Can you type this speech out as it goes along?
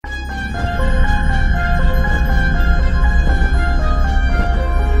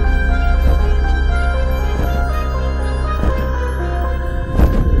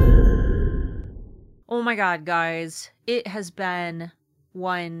Oh my God, guys. It has been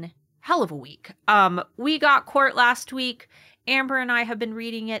one hell of a week. We got Court last week. Amber and I have been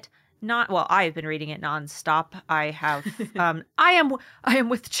reading it I have been reading it nonstop. I have I am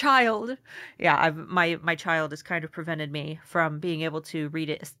with child. Yeah, my child has kind of prevented me from being able to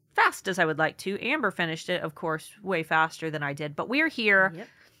read it as fast as I would like to. Amber finished it, of course, way faster than I did, but we're here. Yep.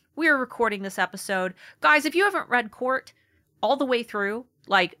 We are recording this episode. Guys, if you haven't read Court all the way through,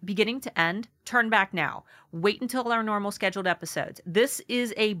 like beginning to end, turn back now. Wait until our normal scheduled episodes. This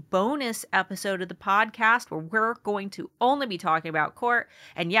is a bonus episode of the podcast where we're going to only be talking about Court.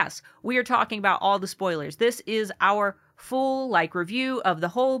 And yes, we are talking about all the spoilers. This is our full review of the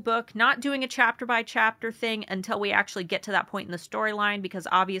whole book, not doing a chapter by chapter thing until we actually get to that point in the storyline, because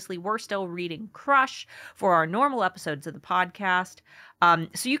obviously we're still reading Crush for our normal episodes of the podcast.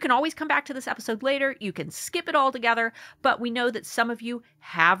 So you can always come back to this episode later. You can skip it all together, but we know that some of you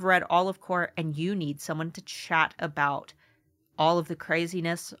have read all of Court and you need someone to chat about all of the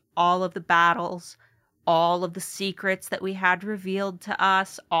craziness, all of the battles, all of the secrets that we had revealed to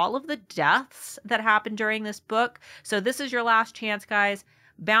us, all of the deaths that happened during this book. So this is your last chance, guys.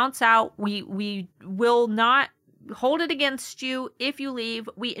 Bounce out. We will not hold it against you if you leave.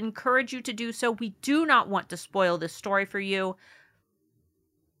 We encourage you to do so. We do not want to spoil this story for you.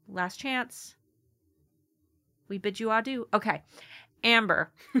 Last chance. We bid you adieu. Okay.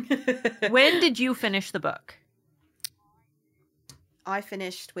 Amber, when did you finish the book? I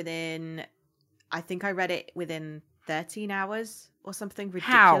finished I think I read it within 13 hours or something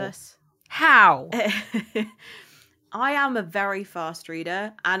ridiculous. How? I am a very fast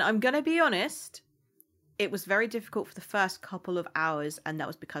reader, and I'm going to be honest, it was very difficult for the first couple of hours, and that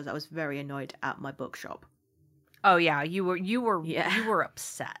was because I was very annoyed at my bookshop. Oh yeah, you were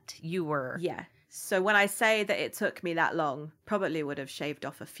upset. You were. Yeah. So when I say that it took me that long, probably would have shaved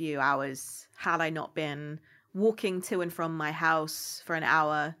off a few hours had I not been walking to and from my house for an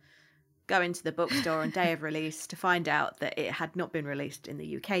hour, going to the bookstore on day of release to find out that it had not been released in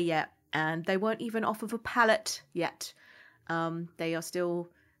the UK yet, and they weren't even off of a pallet yet.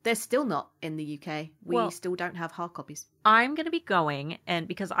 They're still not in the UK. We still don't have hard copies. I'm going to be going, and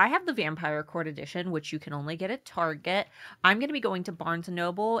because I have the Vampire Court edition, which you can only get at Target, I'm going to be going to Barnes &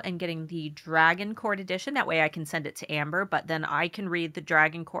 Noble and getting the Dragon Court edition. That way I can send it to Amber, but then I can read the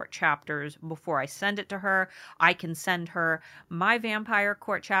Dragon Court chapters before I send it to her. I can send her my Vampire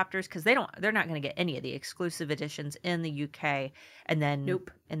Court chapters, because they're not going to get any of the exclusive editions in the UK. And then,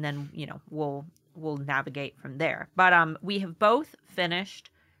 nope. And then, we'll navigate from there. But we have both finished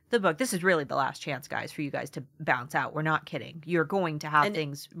the book. This is really the last chance, guys, for you guys to bounce out. We're not kidding. You're going to have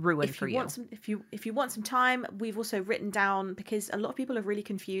things ruined for you. If you want some time, we've also written down, because a lot of people are really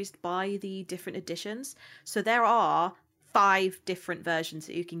confused by the different editions. So there are 5 different versions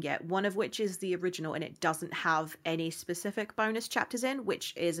that you can get, one of which is the original, and it doesn't have any specific bonus chapters in,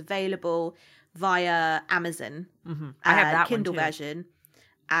 which is available via Amazon. Mm-hmm. I have that Kindle one too. version,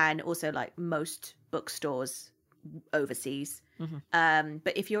 and also most bookstores overseas. Mm-hmm.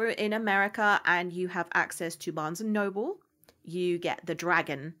 But if you're in America and you have access to Barnes & Noble, you get the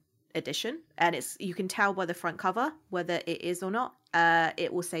Dragon edition, and you can tell by the front cover whether it is or not.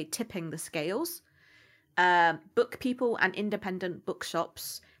 It will say tipping the scales. Book people and independent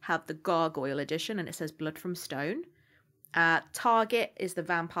bookshops have the Gargoyle edition, and it says Blood from Stone. Target is the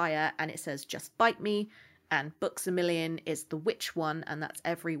Vampire, and it says Just Bite Me. And Books A Million is the Witch one, and that's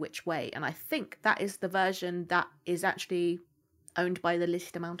Every Which Way. And I think that is the version that is actually owned by the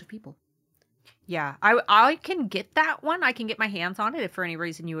least amount of people. Yeah, I can get that one. I can get my hands on it if for any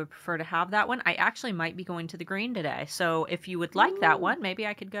reason you would prefer to have that one. I actually might be going to the Green today. So if you would like that one, maybe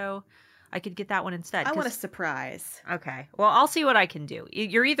I could get that one instead. I want a surprise. Okay. Well, I'll see what I can do.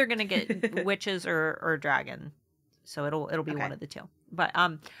 You're either going to get Witches or Dragon. So it'll be one of the two. But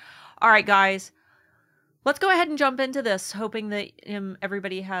all right, guys. Let's go ahead and jump into this, hoping that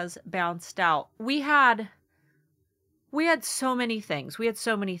everybody has bounced out. We had so many things. We had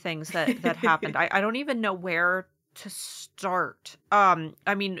so many things that happened. I don't even know where to start.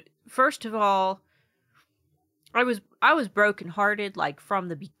 I mean, first of all, I was brokenhearted from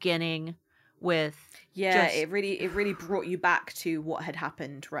the beginning with it really brought you back to what had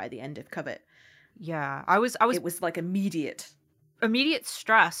happened right at the end of Covet. Yeah, it was immediate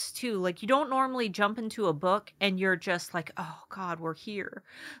stress too. You don't normally jump into a book and you're just like, oh God, we're here.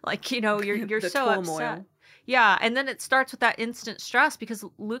 You're so turmoil. Upset. Yeah, and then it starts with that instant stress because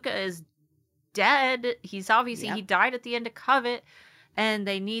Luca is dead. He's obviously he died at the end of Covet. and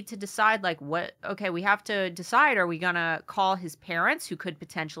they need to decide like we have to decide, are we gonna call his parents who could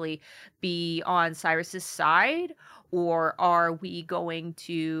potentially be on Cyrus's side, or are we going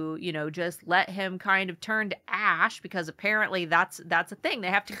to, just let him kind of turn to ash, because apparently that's a thing. They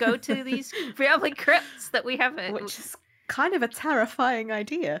have to go to these family crypts that we haven't, which is kind of a terrifying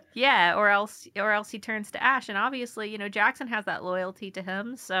idea. yeah, or else he turns to ash. And obviously, Jackson has that loyalty to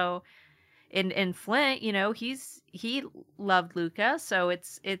him, so in Flint, he loved Luca, so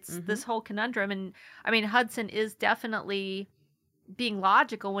it's this whole conundrum. And I mean, Hudson is definitely being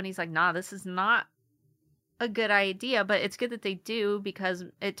logical when he's like, nah, this is not a good idea, but it's good that they do, because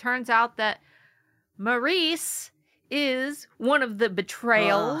it turns out that Maurice is one of the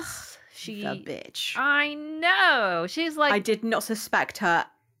betrayals. The bitch. I know. She's like, I did not suspect her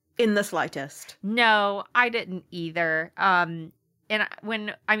in the slightest. No, I didn't either. And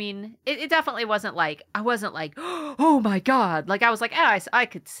it definitely wasn't like, I wasn't like, oh my God. Like, I was like, I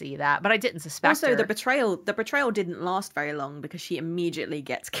could see that, but I didn't suspect her. Also, the betrayal didn't last very long, because she immediately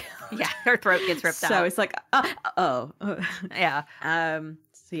gets killed. Yeah, her throat gets ripped out. So it's like, yeah. So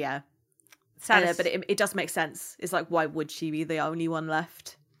yeah. But it does make sense. It's like, why would she be the only one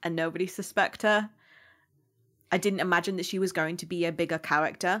left and nobody suspect her? I didn't imagine that she was going to be a bigger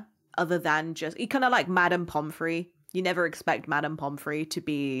character, other than just, you kind of like Madame Pomfrey. You never expect Madame Pomfrey to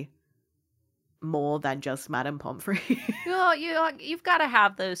be more than just Madame Pomfrey. Well, you've got to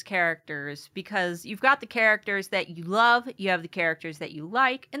have those characters, because you've got the characters that you love, you have the characters that you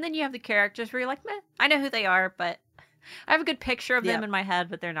like, and then you have the characters where you're like, meh, I know who they are, but I have a good picture of them in my head,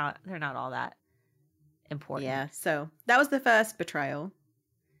 but they're not all that important. Yeah, so that was the first betrayal.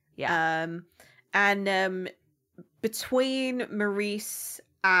 Yeah. And between Maurice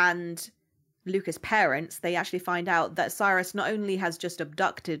and Luca's parents, they actually find out that Cyrus not only has just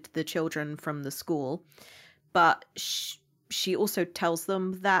abducted the children from the school, but she also tells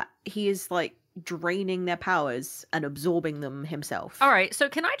them that he is like draining their powers and absorbing them himself. All right, so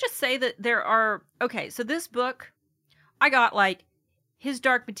can I just say that so this book, I got like his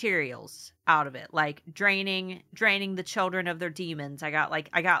dark materials out of it, like draining the children of their demons. I got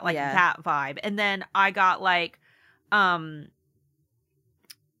that vibe. And then I got like some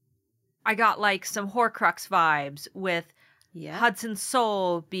Horcrux vibes with Hudson's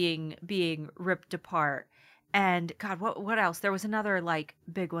soul being ripped apart. And God, what else? There was another like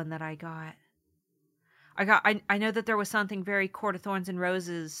big one that I got. I know that there was something very Court of Thorns and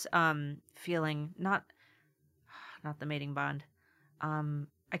Roses feeling, not the mating bond.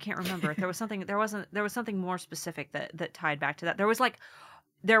 I can't remember. There was something more specific that tied back to that. There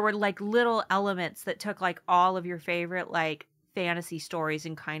were like little elements that took like all of your favorite like fantasy stories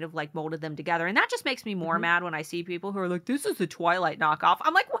and kind of like molded them together. And that just makes me more mad when I see people who are like, this is the Twilight knockoff.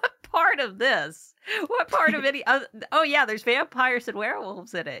 I'm like, what part of this? What part of any oh yeah, there's vampires and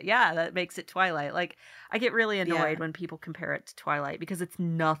werewolves in it. Yeah, that makes it Twilight. Like, I get really annoyed when people compare it to Twilight, because it's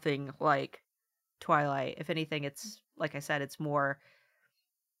nothing like Twilight. If anything, it's, like I said, it's more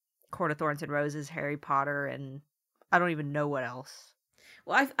Court of Thorns and Roses, Harry Potter, and I don't even know what else.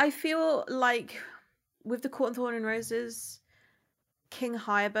 Well, I feel like with the Court of Thorns and Roses, King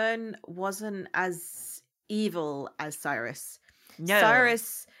Highburn wasn't as evil as Cyrus. No.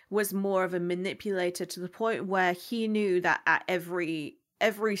 Cyrus was more of a manipulator, to the point where he knew that at every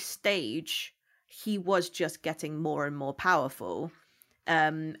stage he was just getting more and more powerful.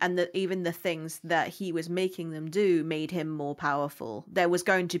 And that even the things that he was making them do made him more powerful. There was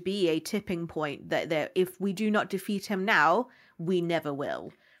going to be a tipping point that if we do not defeat him now, we never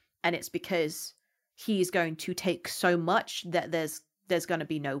will. And it's because he's going to take so much that there's going to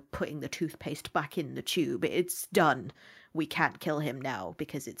be no putting the toothpaste back in the tube. It's done. We can't kill him now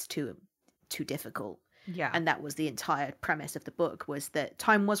because it's too difficult. Yeah. And that was the entire premise of the book, was that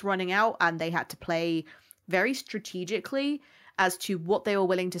time was running out and they had to play very strategically as to what they were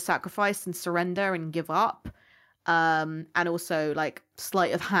willing to sacrifice and surrender and give up. And also like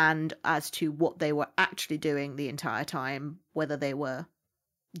sleight of hand as to what they were actually doing the entire time, whether they were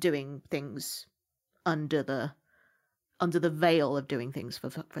doing things under the veil of doing things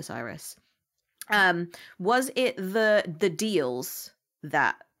for Cyrus. Was it the deals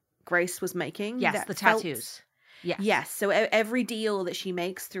that Grace was making? Yes, the tattoos. Yes. So every deal that she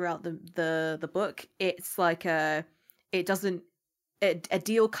makes throughout the book, it's like a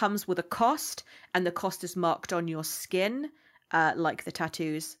deal comes with a cost, and the cost is marked on your skin, like the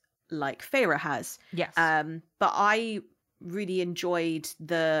tattoos, like Feyre has. Yes. But I really enjoyed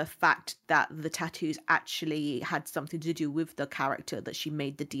the fact that the tattoos actually had something to do with the character that she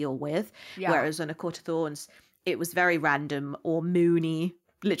made the deal with. Yeah. Whereas on A Court of Thorns, it was very random or moony.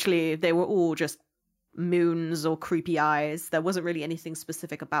 Literally, they were all just moons or creepy eyes. There wasn't really anything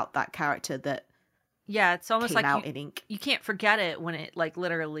specific about that character that Yeah, it's almost came like out in ink. you can't forget it when it like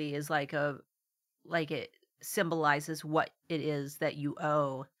literally is like it symbolizes what it is that you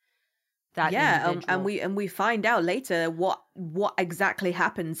owe that individual. And we find out later what exactly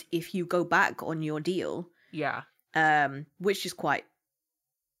happens if you go back on your deal. Yeah. Which is quite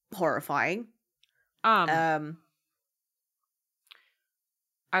horrifying. I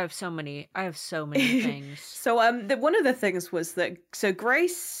have so many things. So one of the things was that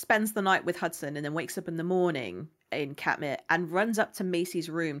Grace spends the night with Hudson and then wakes up in the morning in Katmere and runs up to Macy's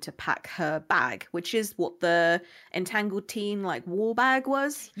room to pack her bag, which is what the entangled teen like war bag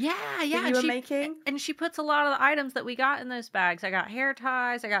was. Yeah. That you were making. And she puts a lot of the items that we got in those bags. I got hair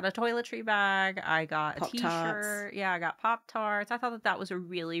ties, I got a toiletry bag, I got a t-shirt. Yeah, I got Pop-Tarts. I thought that was a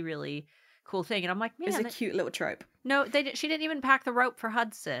really, really cool thing. And I'm like, man, it's a cute little trope. No, she didn't even pack the rope for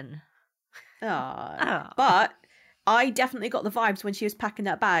Hudson. Oh. But I definitely got the vibes when she was packing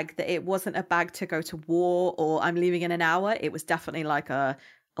that bag that it wasn't a bag to go to war or I'm leaving in an hour. It was definitely like a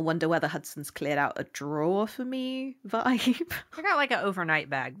I wonder whether Hudson's cleared out a drawer for me vibe. I got like an overnight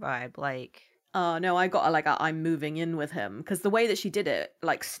bag vibe. Like, oh no, I got a I'm moving in with him, because the way that she did it,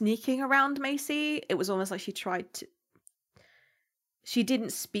 like sneaking around Macy, it was almost like she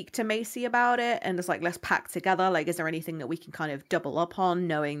didn't speak to Macy about it and was like, let's pack together. Like, is there anything that we can kind of double up on,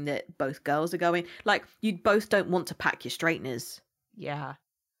 knowing that both girls are going? Like, you both don't want to pack your straighteners. Yeah.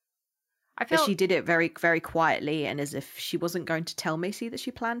 But she did it very, very quietly and as if she wasn't going to tell Macy that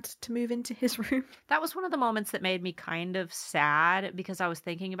she planned to move into his room. That was one of the moments that made me kind of sad because I was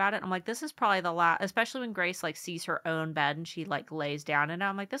thinking about it. I'm like, this is probably the last, especially when Grace like sees her own bed and she like lays down in it.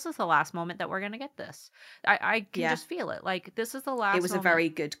 I'm like, this is the last moment that we're going to get this. I can just feel it. Like, this is the last It was moment. A very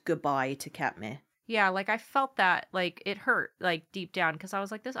good goodbye to Katmere. Yeah, like I felt that, like it hurt, like deep down, because I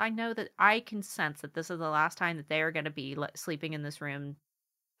was like, I know that I can sense that this is the last time that they are going to be sleeping in this room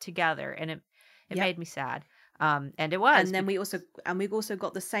together, and it made me sad. And it was. And then we also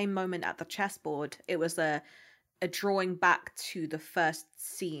got the same moment at the chessboard. It was a drawing back to the first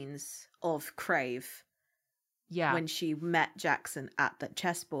scenes of Crave. Yeah. When she met Jackson at the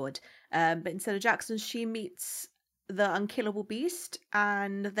chessboard. But instead of Jackson, she meets the unkillable beast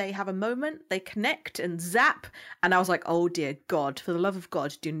and they have a moment, they connect and zap. And I was like, oh dear God, for the love of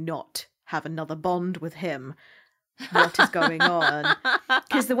God, do not have another bond with him. What is going on?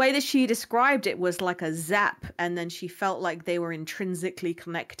 Because the way that she described it was like a zap, and then she felt like they were intrinsically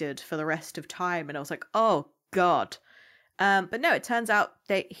connected for the rest of time, and I was like, oh God. But no, it turns out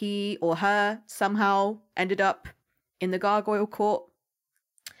that he or her somehow ended up in the Gargoyle Court,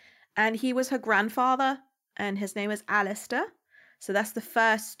 and he was her grandfather, and his name is Alistair. So that's the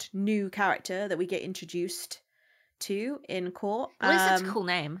first new character that we get introduced to in court. At least it's a cool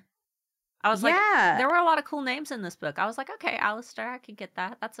name. I was like, there were a lot of cool names in this book. I was like, okay, Alistair, I can get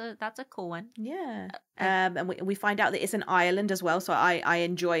that. That's a cool one. Yeah. And we find out that it's in Ireland as well. So I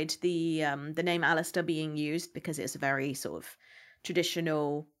enjoyed the name Alistair being used because it's a very sort of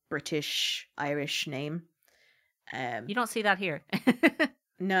traditional British Irish name. You don't see that here.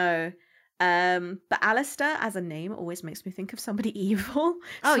 No. But Alistair as a name always makes me think of somebody evil.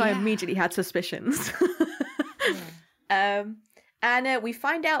 So I immediately had suspicions. And we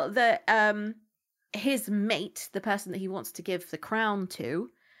find out that his mate, the person that he wants to give the crown to,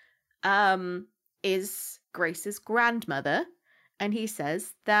 is Grace's grandmother. And he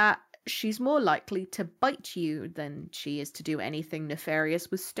says that she's more likely to bite you than she is to do anything nefarious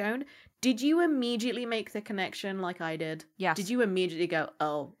with stone. Did you immediately make the connection like I did? Yes. Did you immediately go,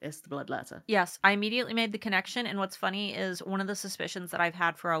 oh, it's the bloodletter? Yes, I immediately made the connection. And what's funny is one of the suspicions that I've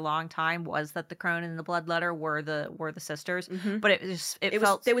had for a long time was that the crone and the bloodletter were the sisters. Mm-hmm. But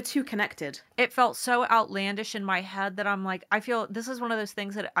they were too connected. It felt so outlandish in my head that I'm like, I feel this is one of those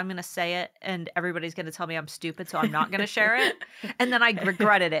things that I'm going to say it and everybody's going to tell me I'm stupid, so I'm not going to share it. And then I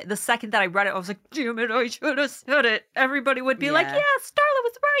regretted it. The second that I read it, I was like, damn it, I should have said it. Everybody would be like, yeah, Starla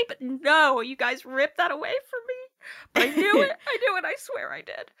was right, but no, you guys ripped that away from me. But I knew it. I swear I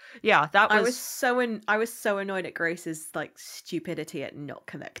did. Yeah, that was. I was so annoyed at Grace's like stupidity at not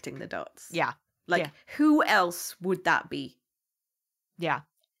connecting the dots. Yeah, who else would that be? Yeah,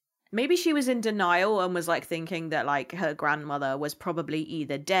 maybe she was in denial and was like thinking that like her grandmother was probably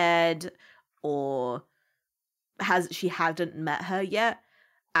either dead or she hadn't met her yet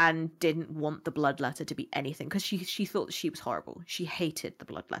and didn't want the bloodletter to be anything because she thought that she was horrible. She hated the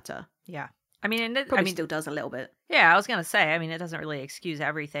bloodletter. Yeah. I mean, still does a little bit. Yeah, I was gonna say. I mean, it doesn't really excuse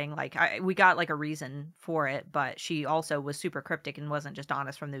everything. Like, we got like a reason for it, but she also was super cryptic and wasn't just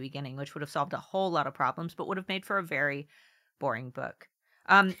honest from the beginning, which would have solved a whole lot of problems, but would have made for a very boring book.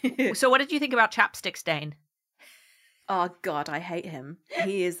 So what did you think about Chapstick Stain? Oh God, I hate him.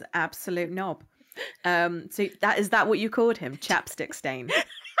 He is absolute knob. So that what you called him? Chapstick Stain.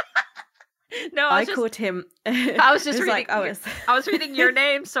 No, I called him. I was just it's reading. like, I was reading your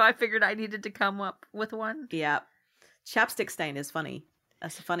name, so I figured I needed to come up with one. Yeah, Chapstick Stain is funny.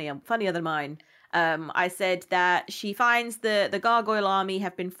 That's funnier than mine. I said that she finds the gargoyle army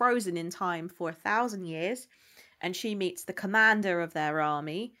have been frozen in time for 1,000 years, and she meets the commander of their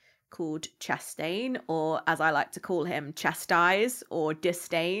army called Chastain, or as I like to call him, Chastise or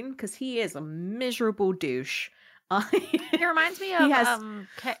Disdain, because he is a miserable douche. He reminds me of how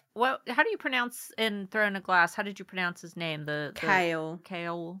do you pronounce in Throne of Glass? How did you pronounce his name? The Kale.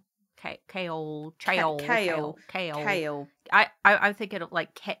 I'm thinking of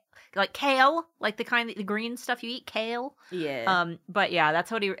like kale, like the kind the green stuff you eat, kale. Yeah. But yeah, that's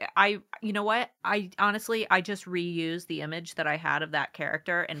what you know what? I honestly just reused the image that I had of that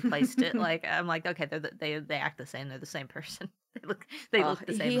character and placed it like I'm like, okay, they act the same. They're the same person. They look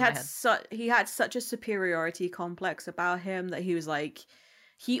the same. He had such a superiority complex about him that he was like,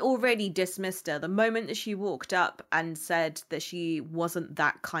 he already dismissed her the moment that she walked up and said that she wasn't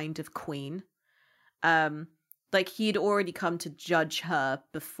that kind of queen. Like he'd already come to judge her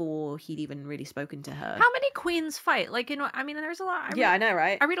before he'd even really spoken to her. How many queens fight? Like, I mean, there's a lot. I know,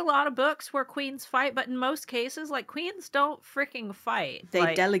 right? I read a lot of books where queens fight, but in most cases, like, queens don't freaking fight.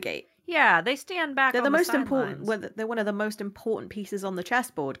 They delegate. Yeah, they stand back. They're the most sidelines. important. They're one of the most important pieces on the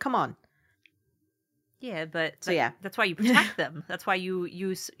chessboard. Come on. Yeah, but yeah, that's why you protect them. That's why you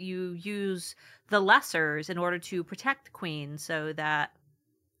use the lessers in order to protect the queen, so that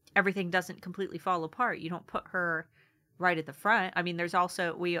everything doesn't completely fall apart. You don't put her right at the front. I mean, there's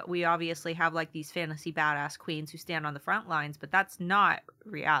also we obviously have like these fantasy badass queens who stand on the front lines, but that's not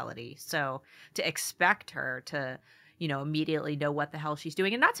reality. So to expect her to, immediately know what the hell she's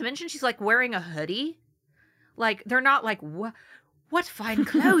doing, and not to mention she's like wearing a hoodie. Like they're not like what fine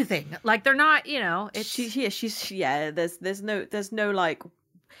clothing. Like they're not, it's there's no like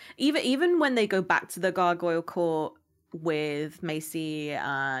even when they go back to the Gargoyle Court with Macy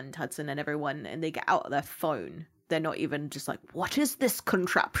and Hudson and everyone, and they get out their phone, they're not even just like, what is this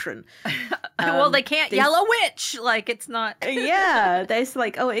contraption? Well, they can't yell a witch. Like it's not. Yeah, they're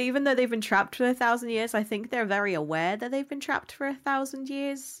like, oh, even though they've been trapped for 1,000 years, I think they're very aware that they've been trapped for 1,000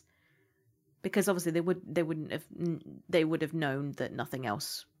 years, because obviously they would have known that nothing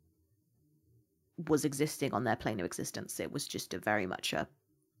else was existing on their plane of existence. It was just a very much a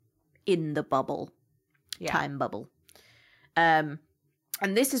in the bubble, time bubble. And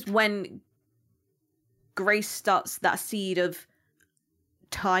this is when Grace starts that seed of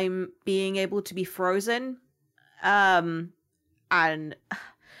time being able to be frozen. And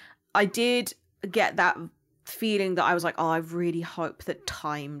I did get that feeling that I was like, oh, I really hope that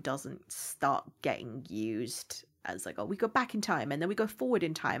time doesn't start getting used as like, oh, we go back in time and then we go forward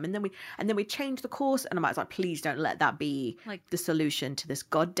in time and then we change the course, and I was like, please don't let that be like the solution to this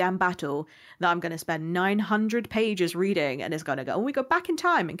goddamn battle that I'm going to spend 900 pages reading, and it's going to go, oh, we go back in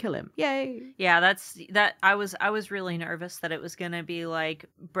time and kill him, yay. Yeah, I was really nervous that it was going to be like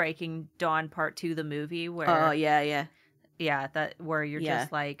Breaking Dawn Part 2, the movie, where that where you're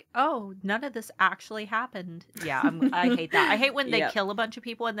just like, oh, none of this actually happened. Yeah, I hate that. I hate when they kill a bunch of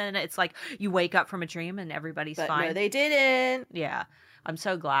people and then it's like you wake up from a dream and everybody's fine. No, they didn't. Yeah, I'm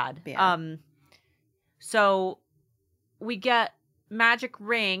so glad. Yeah. So we get Magic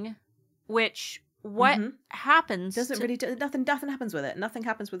Ring, which happens nothing happens with it. Nothing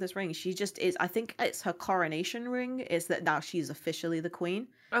happens with this ring. She just is. I think it's her coronation ring. Is that now she's officially the queen?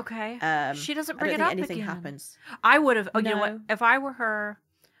 Okay. She doesn't bring it up. Anything again. Happens. I would have. You know what? If I were her,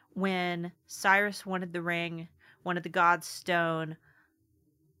 when Cyrus wanted the ring, wanted the God's Stone,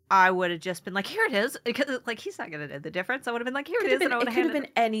 I would have just been like, "Here it is," because like he's not gonna know the difference. I would have been like, "Here it is," and I would have handed it. Could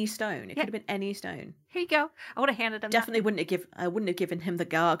have been any stone. It could have been any stone. Here you go. I would have handed him. Definitely I wouldn't have given him the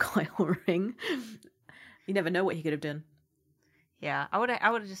gargoyle ring. You never know what he could have done. Yeah, I would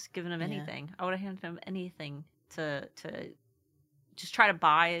have just given him anything. I would have handed him anything to just try to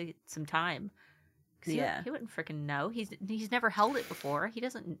buy some time. He wouldn't freaking know. He's never held it before. He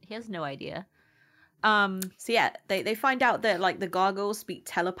has no idea. So yeah, they find out that like the gargoyles speak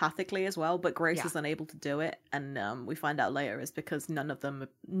telepathically as well, but Grace is unable to do it, and we find out later is because none of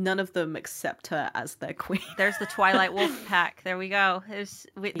them accept her as their queen. There's the Twilight Wolf Pack. There's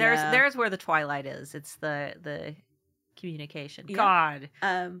where the Twilight is. It's the communication. Yeah. God.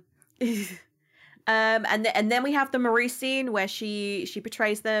 And then we have the Marie scene where she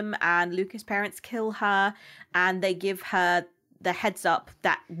betrays them, and Lucas' parents kill her, and they give her the heads up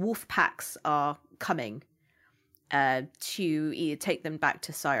that wolf packs are coming. to either take them back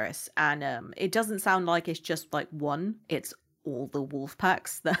to Cyrus. And it doesn't sound like it's just like one, it's all the wolf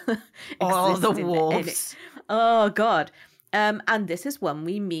packs that All exist the in wolves. Oh god. And this is when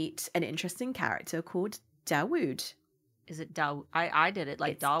we meet an interesting character called Dawood. Is it Dawood? I did it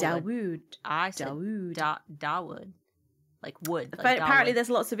like It's Dawood. Dawood. I said Dawood. Dawood. Like wood. But Like apparently Dawood. there's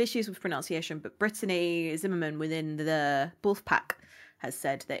lots of issues with pronunciation, but Brittany Zimmerman within the wolf pack has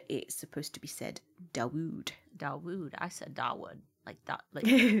said that it's supposed to be said Dawood. Dawood. I said Dawood. Like that. Like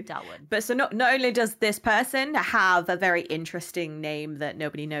Dawood. But so not only does this person have a very interesting name that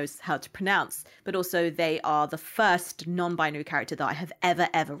nobody knows how to pronounce, but also they are the first non-binary character that I have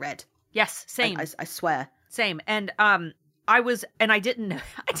ever read. Yes. Same. I swear. Same. And I didn't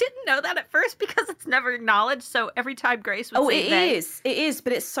know that at first because it's never acknowledged. So every time Grace would say they, it is,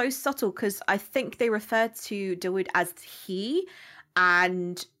 but it's so subtle because I think they refer to Dawood as he,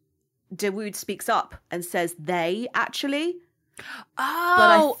 and Dawood speaks up and says they actually.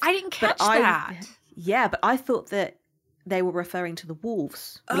 Oh, I didn't catch that. Yeah, but I thought that they were referring to the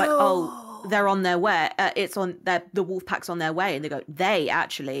wolves. Like, oh, they're on their way. The wolf pack's on their way, and they go, they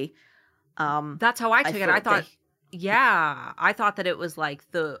actually. That's how I took it. I thought, I thought that it was like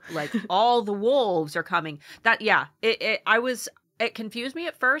all the wolves are coming. It confused me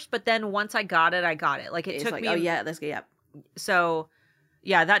at first, but then once I got it. Like it took like, me. Oh yeah, let's go. Yeah. So,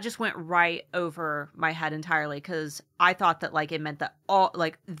 yeah, that just went right over my head entirely because I thought that like it meant that all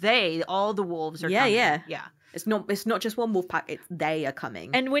the wolves are coming. Yeah. It's not just one wolf pack. It's they are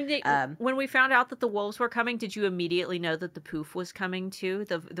coming. And when we found out that the wolves were coming, did you immediately know that the poof was coming too?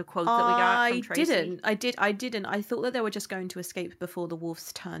 The quote that we got from Tracy? I didn't. I thought that they were just going to escape before the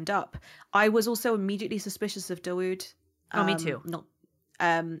wolves turned up. I was also immediately suspicious of Dawood. Me too.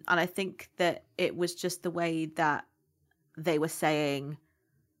 And I think that it was just the way that they were saying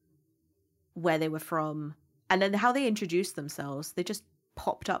where they were from, and then how they introduced themselves. They just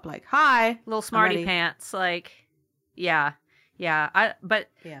popped up like, hi, little smarty pants, like, yeah.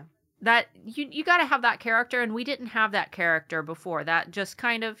 That you got to have that character, and we didn't have that character before. That just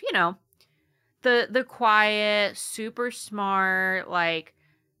kind of, the quiet, super smart, like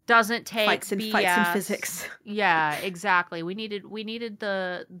doesn't take fights in physics. Yeah, exactly. We needed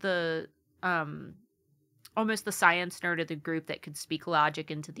the almost the science nerd of the group that could speak logic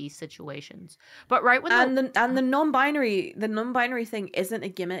into these situations. But right when the non-binary thing isn't a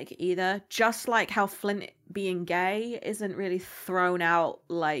gimmick either. Just like how Flint being gay isn't really thrown out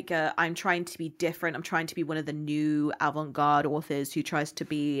like I'm trying to be different. I'm trying to be one of the new avant-garde authors who tries to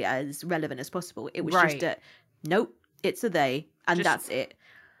be as relevant as possible. It was just nope, it's a they, and that's it.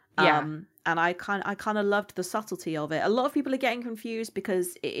 Yeah. And I kind of loved the subtlety of it. A lot of people are getting confused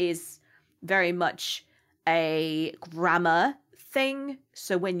because it is very much a grammar thing.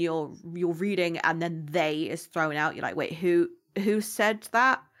 So when you're reading and then they is thrown out, you're like, wait, who said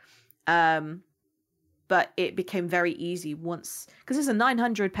that? But it became very easy once, because it's a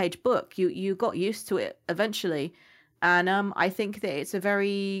 900-page book. You got used to it eventually. And I think that it's a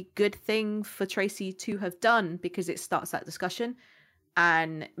very good thing for Tracy to have done, because it starts that discussion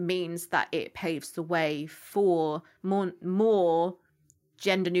and means that it paves the way for more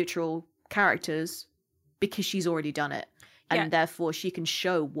gender neutral characters, because she's already done it. And therefore she can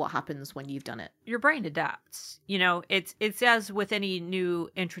show what happens when you've done it. Your brain adapts. It's as with any new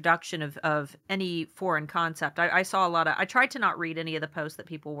introduction of any foreign concept. I saw a lot of, I tried to not read any of the posts that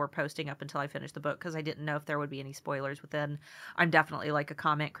people were posting up until I finished the book, because I didn't know if there would be any spoilers within. I'm definitely like a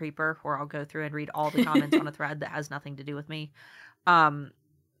comment creeper, where I'll go through and read all the comments on a thread that has nothing to do with me. And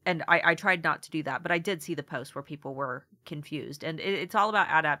I tried not to do that, but I did see the post where people were confused. And it's all about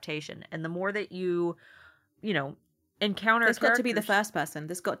adaptation. And the more that you encounter there's got to be the first person.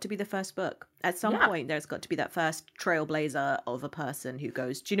 There's got to be the first book. At some point, there's got to be that first trailblazer of a person who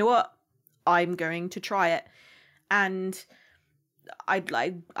goes, do you know what? I'm going to try it. And I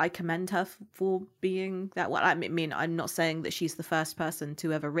commend her for being that one. I mean, I'm not saying that she's the first person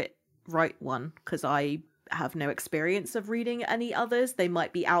to ever write one, because I have no experience of reading any others. They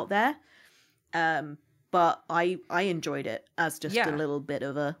might be out there. But I enjoyed it as just a little bit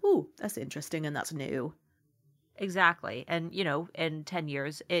of a, ooh, that's interesting and that's new. Exactly. And, in 10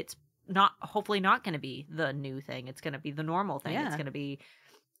 years, it's hopefully not going to be the new thing. It's going to be the normal thing. Yeah.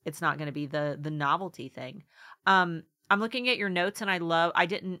 It's not going to be the novelty thing. I'm looking at your notes, and I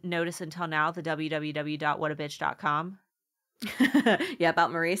didn't notice until now the www.whatabitch.com. Yeah,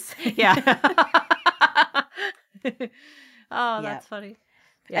 about Maurice. Yeah. Oh, that's funny.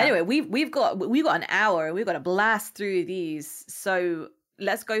 Yeah. Anyway, we've got an hour, and we've got to blast through these. So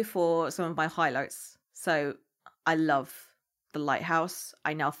let's go for some of my highlights. So I love the lighthouse.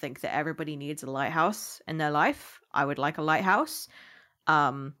 I now think that everybody needs a lighthouse in their life. I would like a lighthouse.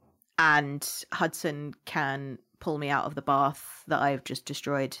 And Hudson can pull me out of the bath that I've just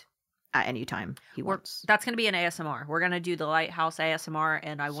destroyed at any time he wants. That's going to be an ASMR. We're going to do the lighthouse ASMR,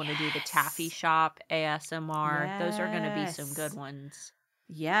 and I want to do the taffy shop ASMR. Yes. Those are going to be some good ones.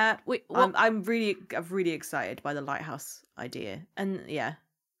 Yeah. Wait, well, I'm really excited by the lighthouse idea. And yeah.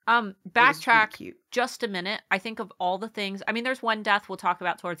 Backtrack really just a minute. I think of all the things. I mean, there's one death we'll talk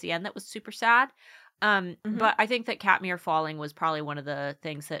about towards the end that was super sad. But I think that Katmere falling was probably one of the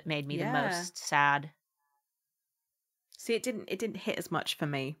things that made me the most sad. See, it didn't hit as much for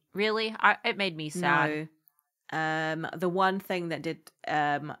me. Really? It made me sad. No. The one thing that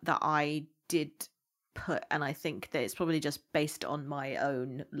I did put, and I think that it's probably just based on my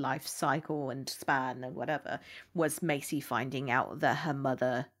own life cycle and span and whatever, was Macy finding out that her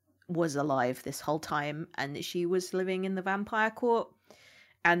mother was alive this whole time and that she was living in the vampire court.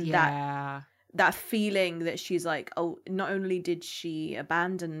 And that feeling that she's like, oh, not only did she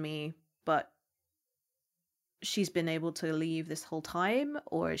abandon me, but she's been able to leave this whole time,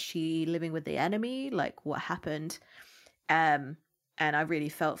 or is she living with the enemy? Like, what happened? And I really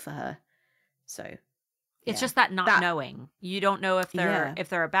felt for her. So it's just that knowing. You don't know if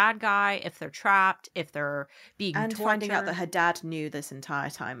they're a bad guy, if they're trapped, if they're being tortured. Finding out that her dad knew this entire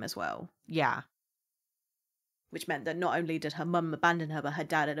time as well. Yeah. Which meant that not only did her mum abandon her, but her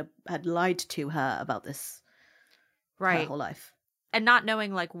dad had lied to her about this her whole life. And not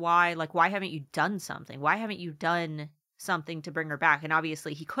knowing, why haven't you done something? Why haven't you done something to bring her back? And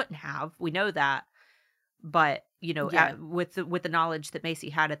obviously he couldn't have. We know that. But, with the knowledge that Macy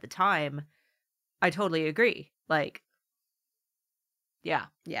had at the time, I totally agree. Yeah.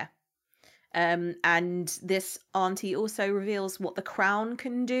 Yeah. And this auntie also reveals what the crown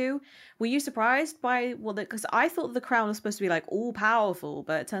can do. Were you surprised by because I thought the crown was supposed to be all powerful,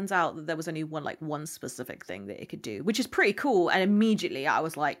 but it turns out that there was only one specific thing that it could do, which is pretty cool. And immediately I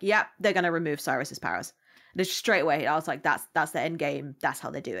was like, yep, they're gonna remove Cyrus's powers. Just straight away, I was like, that's the end game. That's how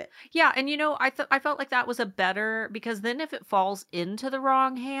they do it. Yeah, and I felt like that was a better, because then if it falls into the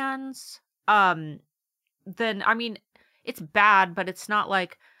wrong hands, then I mean, it's bad, but it's not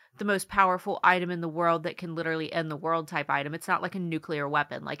like the most powerful item in the world that can literally end the world type item. It's not like a nuclear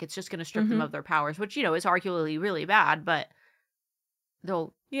weapon. It's just going to strip them of their powers, which, is arguably really bad, but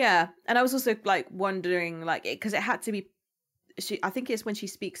they'll... Yeah, and I was also, wondering, because it had to be... I think it's when she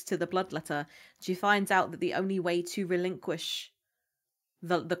speaks to the bloodletter, she finds out that the only way to relinquish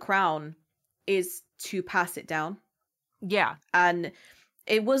the crown is to pass it down. Yeah. And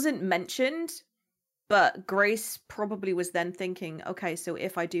it wasn't mentioned... But Grace probably was then thinking, okay, so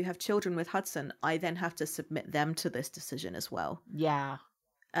if I do have children with Hudson, I then have to submit them to this decision as well. Yeah.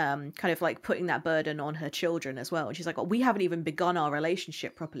 Kind of putting that burden on her children as well. And she's like, oh, we haven't even begun our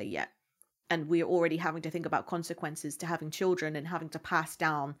relationship properly yet. And we're already having to think about consequences to having children and having to pass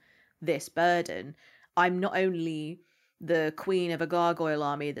down this burden. I'm not only the queen of a gargoyle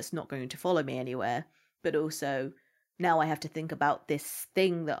army that's not going to follow me anywhere, but also... now I have to think about this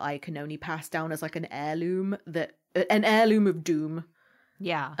thing that I can only pass down as an heirloom of doom.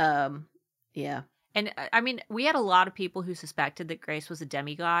 Yeah. Yeah. And I mean, we had a lot of people who suspected that Grace was a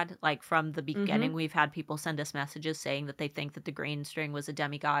demigod. From the beginning, we've had people send us messages saying that they think that the green string was a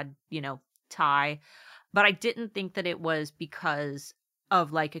demigod, tie. But I didn't think that it was because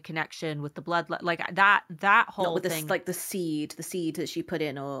of a connection with the blood, that whole not with thing. The seed that she put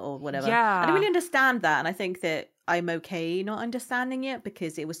in or whatever. Yeah. I don't really understand that, and I think that I'm okay not understanding it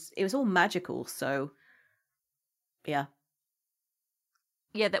because it was all magical. So, yeah.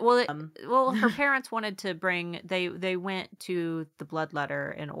 Yeah, her parents wanted to bring. They went to the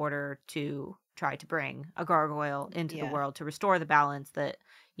bloodletter in order to try to bring a gargoyle into the world to restore the balance that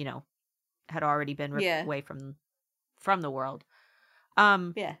had already been ripped away from the world.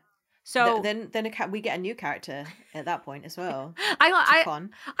 Yeah. So then we get a new character at that point as well.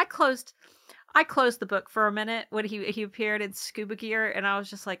 I closed the book for a minute when he appeared in scuba gear, and I was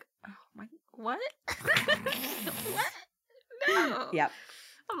just like, oh my, what? What? No. Yep.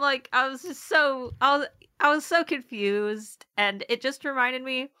 I'm like, I was so confused, and it just reminded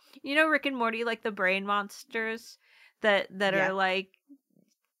me, Rick and Morty, the brain monsters that are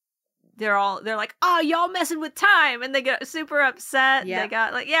they're like, oh, y'all messing with time, and they get super upset. Yeah. They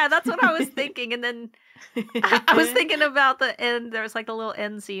got that's what I was thinking. And then I was thinking about the end. There was a little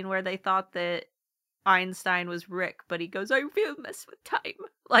end scene where they thought that Einstein was Rick, but he goes, I feel mess with time.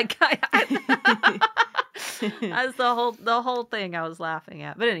 That's the whole thing I was laughing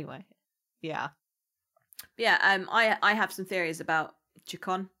at. But anyway, yeah. Yeah, I have some theories about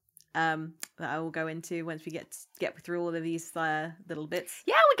Chacon. that I will go into once we get through all of these little bits.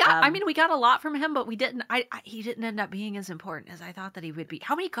 Yeah, we got. I mean, we got a lot from him, but we didn't. He didn't end up being as important as I thought that he would be.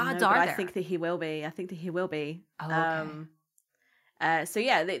 How many gods are there? I think that he will be. Oh, okay. So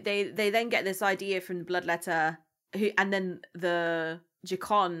yeah, they then get this idea from the bloodletter, and then the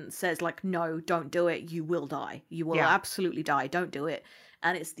Jacon says like, no, don't do it. You will die. You will absolutely die. Don't do it.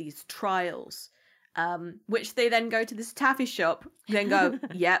 And it's these trials. Which they then go to this taffy shop, then go,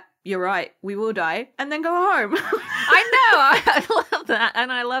 yep, you're right, we will die, and then go home. I know, I love that,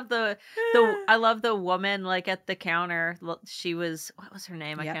 and I love the woman like at the counter. She was, what was her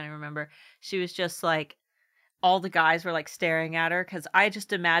name? I can't even remember. She was just like, all the guys were like staring at her because I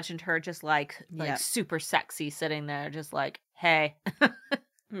just imagined her just like super sexy sitting there, just like, hey,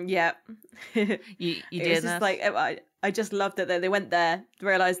 yep, you did this. Like I just loved that they went there,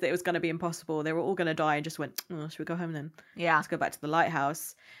 realized that it was going to be impossible. They were all going to die and just went, oh, should we go home then? Yeah. Let's go back to the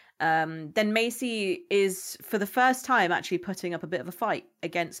lighthouse. Then Macy is, for the first time, actually putting up a bit of a fight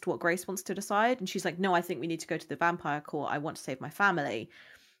against what Grace wants to decide. And she's like, no, I think we need to go to the vampire court. I want to save my family.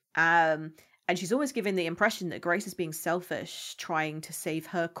 And she's always giving the impression that Grace is being selfish, trying to save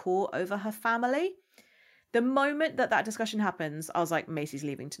her court over her family. The moment that discussion happens, I was like, Macy's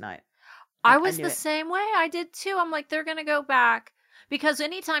leaving tonight. I was the same way. I did too. I'm like, they're going to go back. Because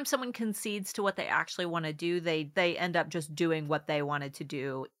anytime someone concedes to what they actually want to do, they end up just doing what they wanted to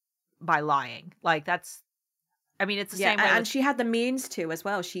do by lying. Like that's, I mean, it's the same way. And she had the means to as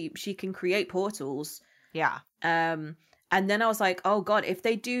well. She can create portals. Yeah. And then I was like, oh God, if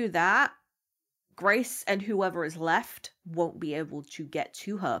they do that, Grace and whoever is left won't be able to get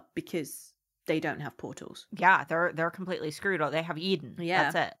to her because they don't have portals. Yeah, they're completely screwed. They have Eden. Yeah.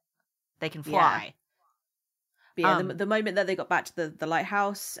 That's it. They can fly. Yeah, the moment that they got back to the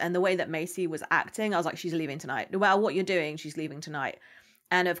lighthouse and the way that Macy was acting, I was like, she's leaving tonight. No matter what you're doing, she's leaving tonight.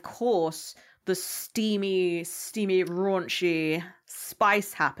 And of course, the steamy, raunchy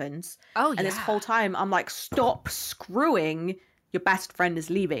spice happens. Oh, yeah. And this whole time, I'm like, stop screwing. Your best friend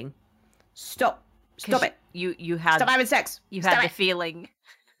is leaving. Stop it. You had stop having sex. You had the feeling.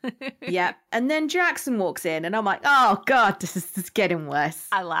 Yeah. And then Jackson walks in and I'm like, oh God, this is getting worse.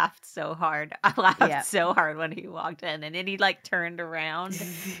 I laughed so hard. I laughed so hard when he walked in and then he like turned around.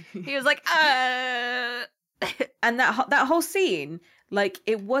 He was like, And that whole scene, like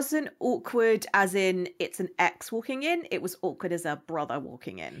it wasn't awkward as in it's an ex walking in. It was awkward as a brother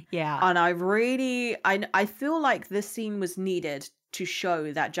walking in. Yeah. And I feel like this scene was needed to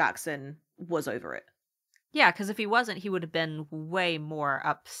show that Jackson was over it. Yeah, because if he wasn't, he would have been way more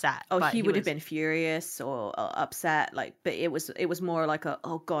upset. Oh, he would have been furious or upset. Like, but it was more like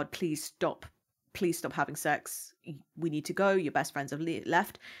oh God, please stop having sex. We need to go. Your best friends have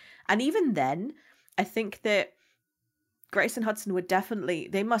left. And even then, I think that Grace and Hudson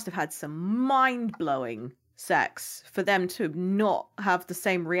they must have had some mind blowing sex for them to not have the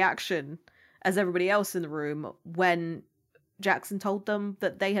same reaction as everybody else in the room when Jackson told them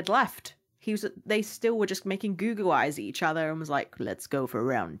that they had left. They still were just making goo eyes at each other and was like, let's go for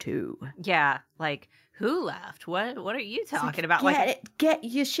round 2. Yeah, like, who left? What are you talking about? Get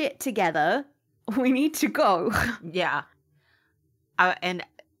your shit together. We need to go. Yeah. But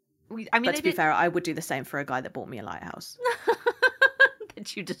to be fair, I would do the same for a guy that bought me a lighthouse.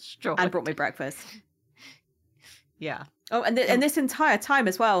 That you destroyed. And brought me breakfast. Yeah. Oh, and this entire time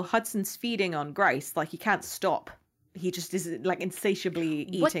as well, Hudson's feeding on Grace. Like, he can't stop. He just is like insatiably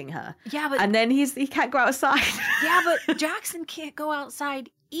eating her. Yeah, but and then he can't go outside. Yeah, but Jackson can't go outside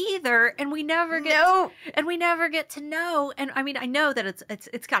either, and we never get to know. And I mean, I know that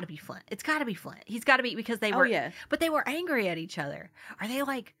it's got to be Flint. It's got to be Flint. He's got to be because they were. Oh, yeah. But they were angry at each other. Are they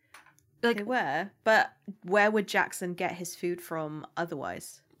like? They were, but where would Jackson get his food from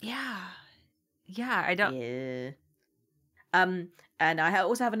otherwise? Yeah, I don't. Yeah. And I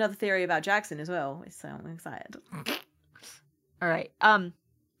also have another theory about Jackson as well, so I'm excited. All right.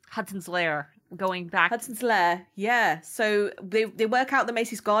 Hudson's Lair. Going back. Hudson's Lair. Yeah. So they work out that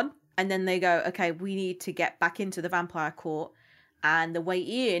Macy's gone, and then they go, okay, we need to get back into the vampire court, and the way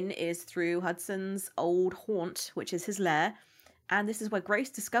in is through Hudson's old haunt, which is his lair, and this is where Grace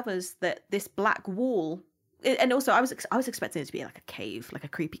discovers that this black wall. And also, I was expecting it to be like a cave, like a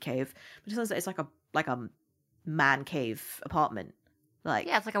creepy cave, but it turns out it's like a man cave apartment. Like,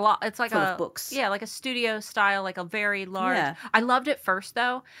 yeah, it's like a lot. It's like full of books. Yeah, like a studio style, like a very large. Yeah. I loved it first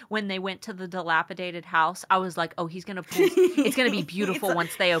though when they went to the dilapidated house. I was like, oh, he's gonna pull. It's gonna be beautiful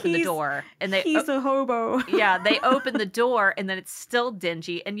once they open the door. And he's a hobo. Yeah, they open the door and then it's still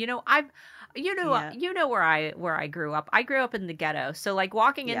dingy. And you know, Yeah. you know where I grew up. I grew up in the ghetto. So like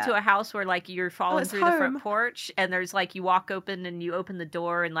walking Yeah. into a house where like you're falling it's through the front home. porch and there's like you walk open and you open the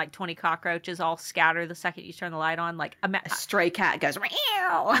door and like 20 cockroaches all scatter the second you turn the light on. Like A stray cat goes,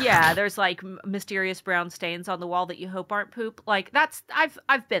 meow. yeah, there's like mysterious brown stains on the wall that you hope aren't poop. Like that's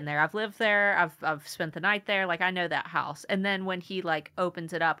I've been there. I've lived there. I've spent the night there. Like I know that house. And then when he like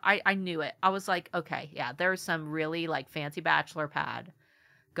opens it up, I knew it. I was like, okay, yeah, there's some really like fancy bachelor pad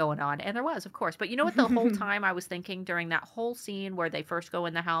going on. And there was, of course. But you know what, the whole time I was thinking during that whole scene where they first go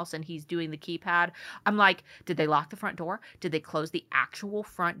in the house and he's doing the keypad, I'm like, did they lock the front door? Did they close the actual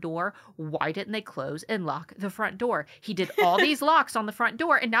front door? Why didn't they close and lock the front door? He did all these locks on the front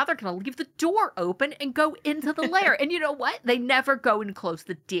door and now they're going to leave the door open and go into the lair. And you know what? They never go and close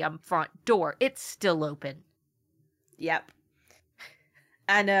the damn front door. It's still open. Yep.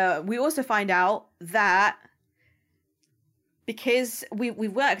 And we also find out that because we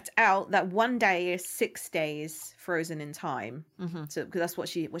worked out that one day is 6 days frozen in time. Mm-hmm. So because that's what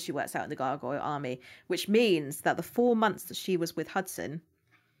she works out in the Gargoyle Army, which means that the 4 months that she was with Hudson,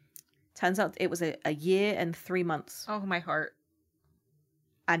 turns out it was a year and 3 months. Oh, my heart.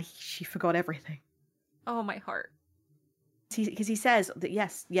 And she forgot everything. Oh, my heart. Because he says that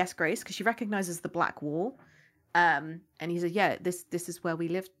yes, Grace, because she recognizes the black wall. And he said, yeah, this is where we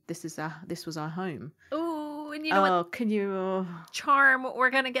lived. This was our home. Ooh, and you know what? Can you Charm, we're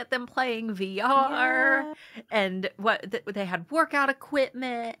gonna get them playing VR, Yeah. and they had workout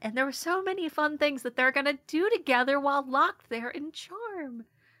equipment, and there were so many fun things that they're gonna do together while locked there in Charm.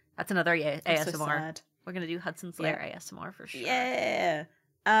 That's another ASMR. So sad. We're gonna do Hudson's Lair ASMR for sure. Yeah.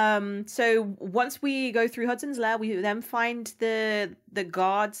 So once we go through Hudson's Lair, we then find the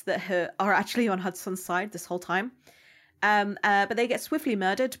guards that are actually on Hudson's side this whole time. But they get swiftly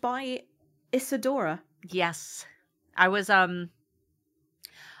murdered by Isadora. Yes, I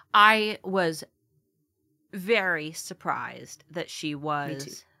was very surprised that she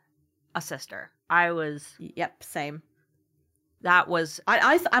was a sister. I was. Yep, same. That was.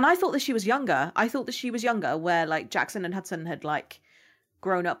 I thought that she was younger. I thought that she was younger, where like Jackson and Hudson had like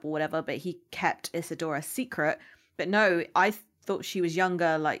grown up or whatever, but he kept Isadora secret. But no, I thought she was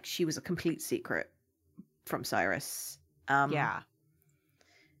younger, like she was a complete secret from Cyrus. Yeah.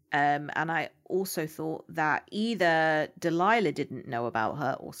 And I also thought that either Delilah didn't know about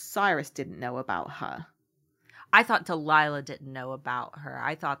her or Cyrus didn't know about her. I thought Delilah didn't know about her.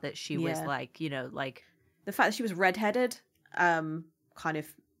 I thought that she was Yeah. like, like The fact that she was redheaded, kind of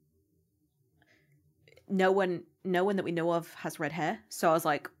no one that we know of has red hair. So I was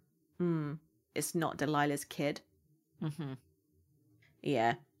like, it's not Delilah's kid. Mm-hmm.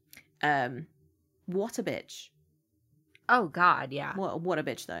 Yeah. What a bitch. Oh God, yeah. What a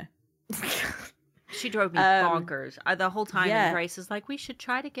bitch though. She drove me bonkers. The whole time, yeah. and Grace is like, we should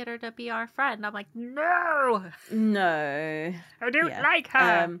try to get her to be our friend. And I'm like, no, I don't like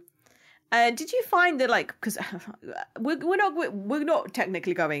her. Did you find that, like, because we're not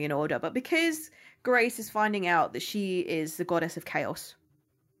technically going in order, but because Grace is finding out that she is the goddess of chaos,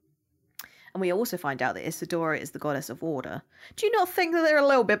 and we also find out that Isadora is the goddess of order, do you not think that they're a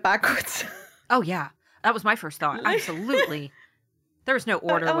little bit backwards? Oh yeah, that was my first thought. Absolutely, there's no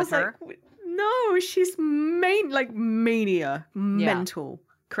order I with was her. Like, no, she's mania, mental,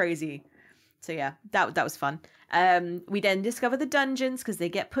 crazy. So yeah, that was fun. We then discover the dungeons because they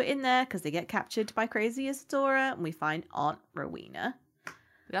get put in there because they get captured by crazy Isadora, and we find Aunt Rowena.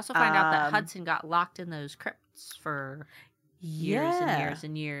 We also find out that Hudson got locked in those crypts for years and years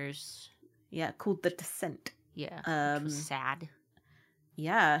and years. Yeah, called the Descent. Yeah, which was sad.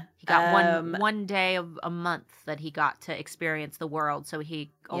 Yeah, he got one day of a month that he got to experience the world, so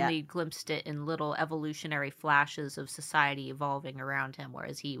he only glimpsed it in little evolutionary flashes of society evolving around him,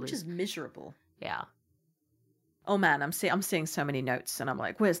 whereas he was just miserable. Yeah. Oh man, I'm seeing so many notes, and I'm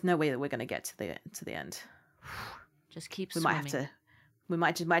like, there's no way that we're going to get to the end. Just keep we swimming. We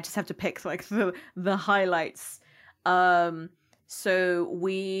might just have to pick like the highlights. So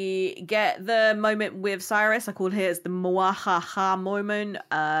we get the moment with Cyrus. I call it here as the Mwahaha moment,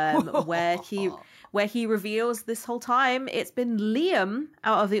 where he reveals this whole time it's been Liam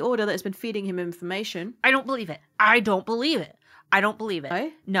out of the Order that has been feeding him information. I don't believe it. Eh?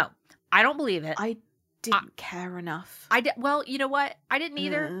 No, I don't believe it. I didn't care enough. Well, you know what? I didn't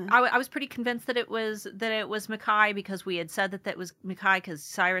either. I was pretty convinced that it was Mackay because we had said that was Mackay because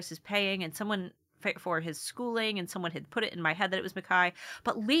Cyrus is paying and someone for his schooling and someone had put it in my head that it was Mackay.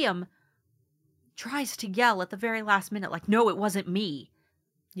 But Liam tries to yell at the very last minute like, no, it wasn't me.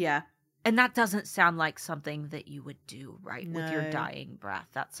 Yeah. And that doesn't sound like something that you would do with your dying breath.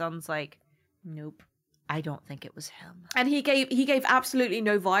 That sounds like... Nope. I don't think it was him. And he gave absolutely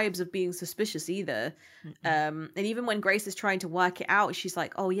no vibes of being suspicious either. And even when Grace is trying to work it out, she's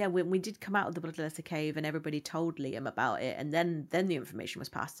like, "Oh yeah, we did come out of the Bloodletter Cave, and everybody told Liam about it, and then the information was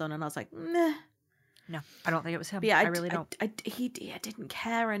passed on." And I was like, "Nah." No, I don't think it was him. But yeah, I really don't. I didn't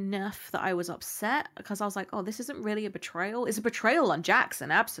care enough that I was upset, because I was like, "Oh, this isn't really a betrayal. It's a betrayal on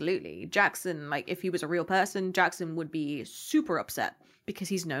Jackson, absolutely. Jackson, like, if he was a real person, Jackson would be super upset because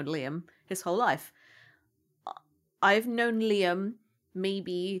he's known Liam his whole life." I've known Liam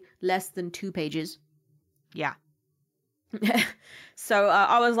maybe less than 2 pages. Yeah. So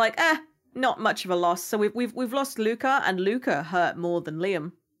I was like, not much of a loss. So we've lost Luca, and Luca hurt more than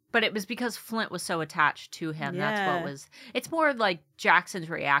Liam. But it was because Flint was so attached to him. Yeah. That's what was. It's more like Jackson's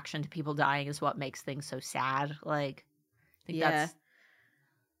reaction to people dying is what makes things so sad. Like, I think that's.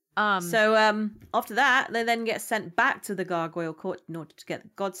 So after that, they then get sent back to the Gargoyle Court in order to get the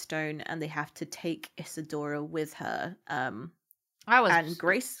Godstone, and they have to take Isadora with her.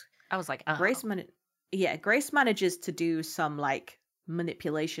 Grace. I was like, Grace manages to do some like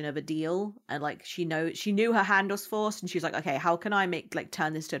manipulation of a deal, and like she knew her hand was forced, and she's like, okay, how can I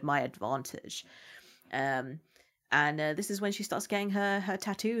turn this to my advantage? And this is when she starts getting her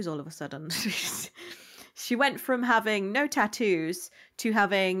tattoos all of a sudden. She went from having no tattoos to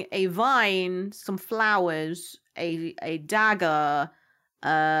having a vine, some flowers, a dagger.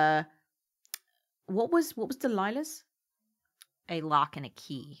 What was Delilah's? A lock and a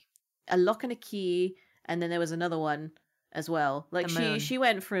key. A lock and a key, and then there was another one as well. Like she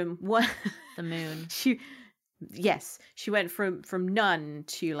went from what? The moon. She went from none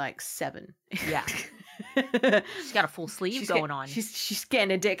to like 7. Yeah. She's got a full sleeve going on. She's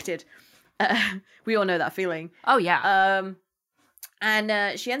getting addicted. We all know that feeling. Oh yeah.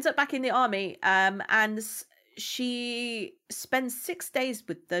 And she ends up back in the army. And she spends 6 days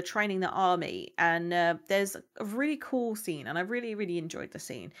with the training the army. And there's a really cool scene, and I really, really enjoyed the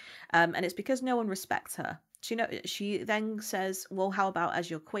scene. And it's because no one respects her. She then says, "Well, how about as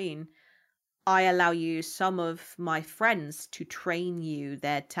your queen, I allow you some of my friends to train you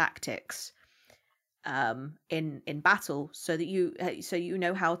their tactics." In battle, so that you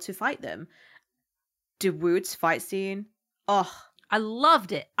know how to fight them. Dawood's fight scene, I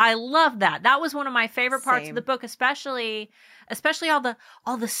loved it. I loved that. That was one of my favorite parts Same. of the book, especially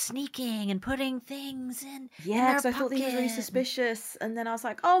all the sneaking and putting things in. Yeah, because I thought he was really suspicious, and then I was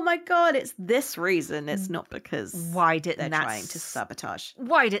like, oh my god, it's this reason. It's not because why didn't they're trying to sabotage.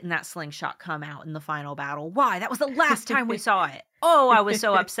 Why didn't that slingshot come out in the final battle? Why? That was the last time we saw it. Oh, I was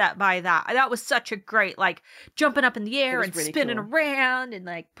so upset by that. That was such a great, like, jumping up in the air and really spinning around and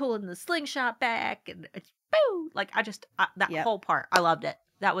like pulling the slingshot back and boo! Like, that whole part, I loved it.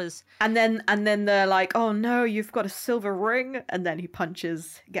 That was, and then they're like, "Oh no, you've got a silver ring," and then he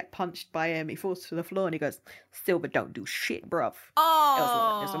get punched by him. He falls to the floor, and he goes, "Silver don't do shit, bruv."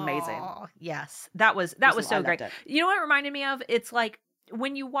 Oh, it was amazing. Yes, that was so great. You know what it reminded me of? It's like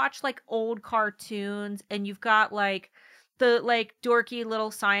when you watch like old cartoons, and you've got like the like dorky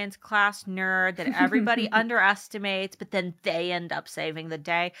little science class nerd that everybody underestimates, but then they end up saving the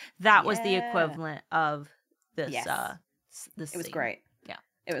day. That was the equivalent of this. Yes. This it was scene. great. Yeah,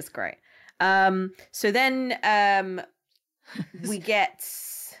 it was great. So then we get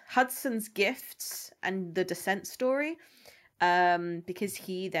Hudson's gifts and the descent story, because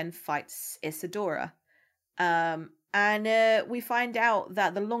he then fights Isadora. And we find out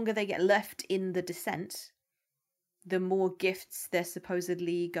that the longer they get left in the descent, the more gifts they're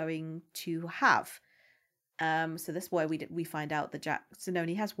supposedly going to have. So that's why we find out that Jackson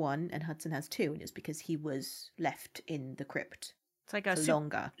only has 1 and Hudson has 2, and it's because he was left in the crypt. It's like a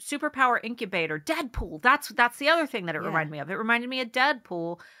longer superpower incubator. Deadpool. That's the other thing that it reminded me of. It reminded me of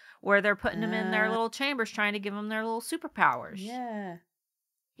Deadpool, where they're putting them in their little chambers, trying to give them their little superpowers. Yeah.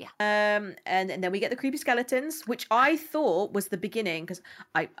 Yeah. And then we get the creepy skeletons, which I thought was the beginning, because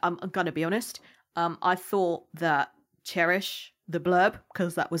I'm gonna be honest. I thought that Cherish the blurb,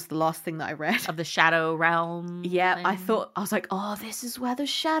 because that was the last thing that I read of the Shadow Realm. Yeah, thing. I was like, oh, this is where the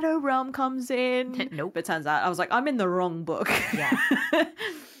Shadow Realm comes in. Nope. But it turns out I was like, I'm in the wrong book. Yeah.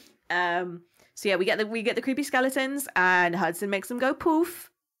 So yeah, we get the creepy skeletons, and Hudson makes them go poof,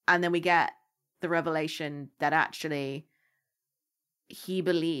 and then we get the revelation that actually he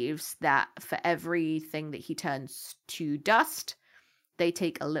believes that for everything that he turns to dust, they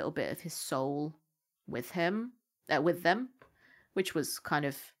take a little bit of his soul with them, which was kind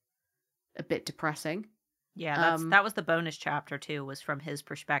of a bit depressing. Yeah, that was the bonus chapter too, was from his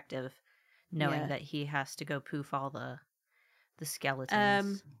perspective, knowing that he has to go poof all the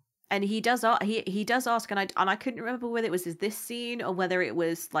skeletons. And he does ask, and I couldn't remember whether it was this scene or whether it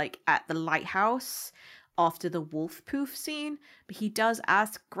was like at the lighthouse, after the wolf poof scene, but he does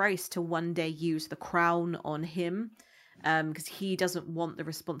ask Grace to one day use the crown on him, because he doesn't want the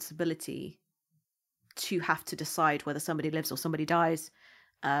responsibility to have to decide whether somebody lives or somebody dies,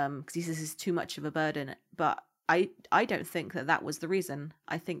 because he says it's too much of a burden. But I don't think that was the reason.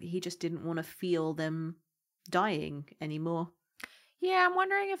 I think he just didn't want to feel them dying anymore. Yeah, I'm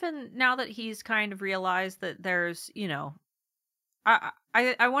wondering if now that he's kind of realized that there's,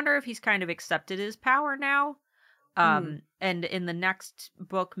 I wonder if he's kind of accepted his power now. And in the next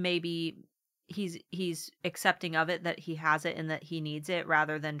book, maybe he's accepting of it, that he has it and that he needs it,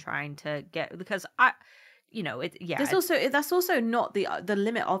 rather than trying to get, because that's also not the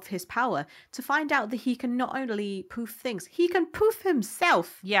limit of his power, to find out that he can not only poof things, he can poof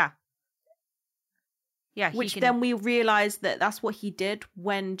himself. Yeah. Which then we realized that that's what he did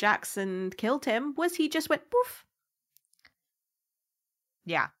when Jackson killed him, was he just went poof.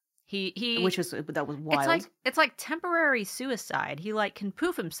 Yeah. That was wild. It's like temporary suicide. He like can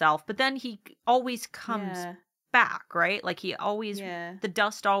poof himself, but then he always comes back, right? Like he always, the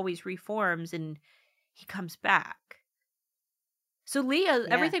dust always reforms and he comes back. So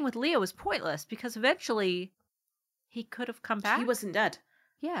everything with Leah was pointless, because eventually he could have come back. He wasn't dead.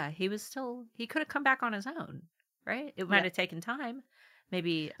 Yeah, he could have come back on his own, right? It might have taken time.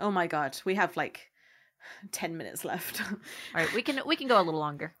 Maybe. Oh my God. We have like 10 minutes left. All right. We can go a little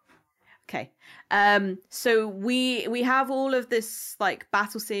longer. Okay. So we have all of this like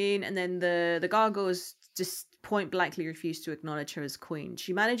battle scene, and then the gargoyles just point blankly refuse to acknowledge her as queen.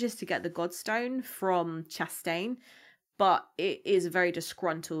 She manages to get the Godstone from Chastain, but it is a very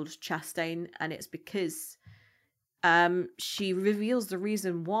disgruntled Chastain, and it's because she reveals the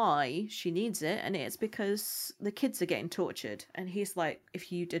reason why she needs it, and it's because the kids are getting tortured. And he's like,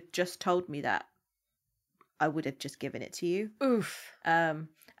 if you'd have just told me that, I would have just given it to you. Oof. And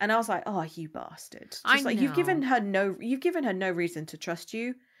I was like, oh, you bastard. I know. You've given her no reason to trust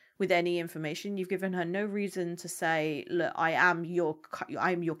you with any information. You've given her no reason to say, look, I am your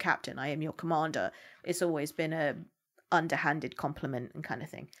captain, I am your commander. It's always been a underhanded compliment and kind of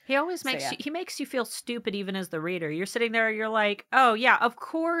thing. He always makes you feel stupid, even as the reader. You're sitting there, you're like, oh yeah, of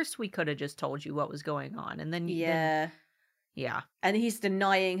course we could have just told you what was going on. And then yeah. And he's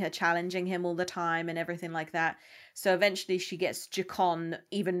denying her, challenging him all the time and everything like that. So eventually she gets Jacon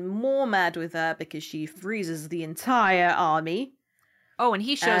even more mad with her, because she freezes the entire army. Oh, and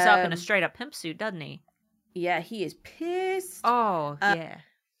he shows up in a straight up pimp suit, doesn't he? Yeah, he is pissed. Oh, yeah.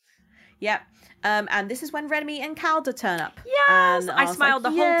 Yep. And this is when Remy and Calder turn up. Yes! And I smiled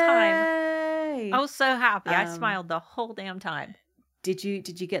the whole time. I was so happy. I smiled the whole damn time. Did you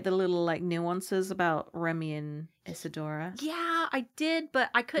get the little like nuances about Remy and Isadora? Yeah, I did, but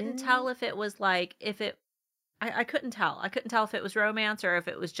I couldn't tell if it was like, I couldn't tell. I couldn't tell if it was romance or if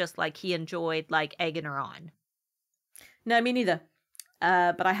it was just like he enjoyed like egging her on. No, me neither.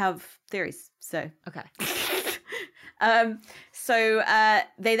 But I have theories, so. Okay. So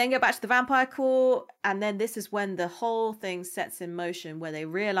they then go back to the vampire court, and then this is when the whole thing sets in motion, where they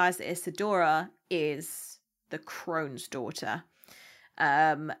realize that Isadora is the crone's daughter.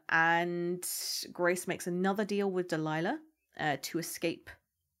 And Grace makes another deal with Delilah to escape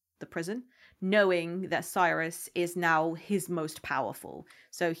the prison, knowing that Cyrus is now his most powerful.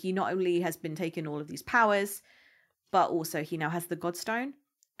 So he not only has been taking all of these powers, but also he now has the Godstone.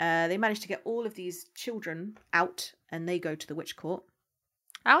 They manage to get all of these children out, and they go to the witch court.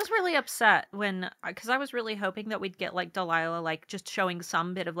 I was really upset because I was really hoping that we'd get like Delilah, like just showing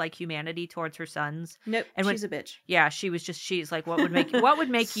some bit of like humanity towards her sons. Nope, and she's a bitch. Yeah, she's like, what would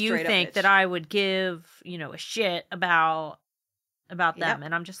make you think that I would give, a shit about them?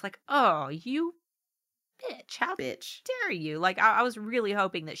 And I'm just like, oh, you bitch, how dare you? Like, I was really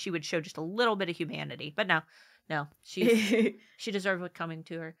hoping that she would show just a little bit of humanity, but no, she deserved what's coming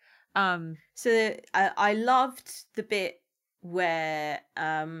to her. So I loved the bit where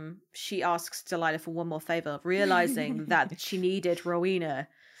she asks Delilah for one more favor, realizing that she needed Rowena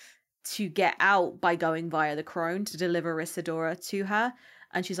to get out by going via the crone to deliver Isadora to her.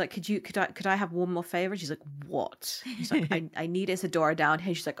 And she's like, could I have one more favor? She's like, what? She's like, I need Isadora down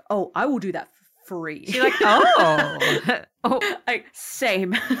here. She's like, oh, I will do that for free. She's like, oh, like,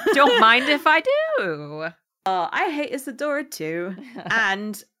 same. Don't mind if I do. I hate Isadora too.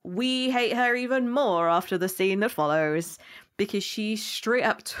 And we hate her even more after the scene that follows, because she straight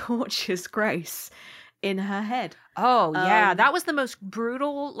up tortures Grace in her head. Oh, yeah. That was the most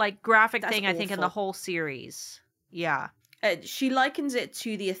brutal, like, graphic thing, I think, awful. in the whole series. Yeah. She likens it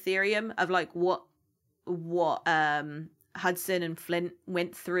to the Ethereum of, like, what Hudson and Flint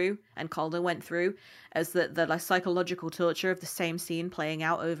went through and Calder went through, as the like psychological torture of the same scene playing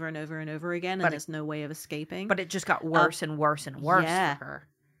out over and over and over again, and there's no way of escaping. But it just got worse and worse and worse for her.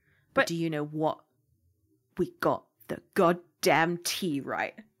 But do you know what? We got the goddamn tea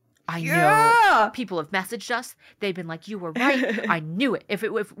right. I know. People have messaged us. They've been like, "You were right. I knew it."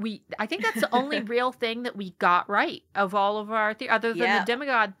 I think that's the only real thing that we got right of all of our other than the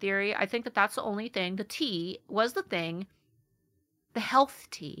demigod theory. I think that's the only thing. The tea was the thing, the health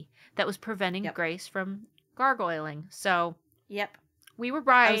tea that was preventing Grace from gargoyling. So, we were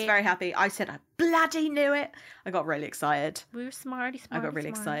right. I was very happy. I said I bloody knew it. I got really excited. We were smarty. I got really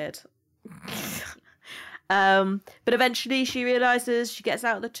excited. But eventually she realizes, she gets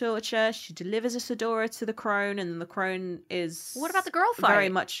out of the torture, she delivers Isadora to the crone, and the crone is... What about the girl fight? Very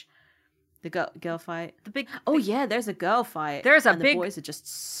much... The girl fight? The big... Oh, yeah, there's a girl fight. There's a and big... the boys are just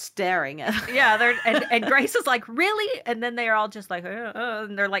staring at her. Yeah, and Grace is like, really? And then they're all just like,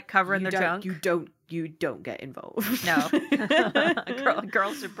 and they're like covering their junk. You don't get involved. No.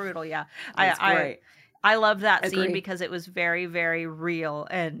 Girls are brutal, yeah. It's great. I love that scene because it was very, very real,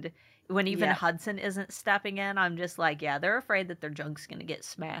 and... When even Hudson isn't stepping in, I'm just like, yeah, they're afraid that their junk's going to get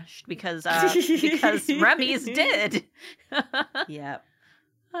smashed because Remy's did. Yeah.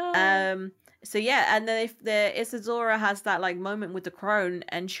 So yeah, and then the Isadora has that like moment with the crone,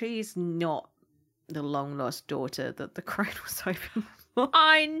 and she's not the long lost daughter that the crone was hoping for.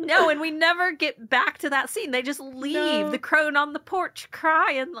 I know, and we never get back to that scene. They just leave the crone on the porch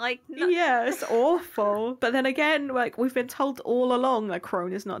crying like yeah, it's awful. But then again, like we've been told all along, the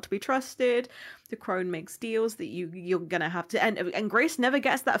crone is not to be trusted. The crone makes deals that you're gonna have to, and Grace never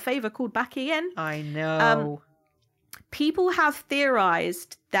gets that favor called back again. I know. People have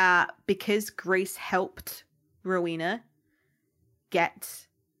theorized that because Grace helped Rowena get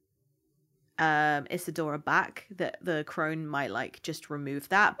Isadora back, that the crone might like just remove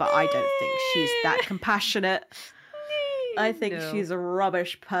that, but I don't think she's that compassionate. I think she's a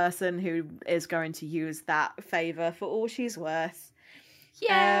rubbish person who is going to use that favor for all she's worth.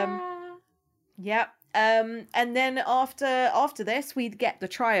 And then after this we get the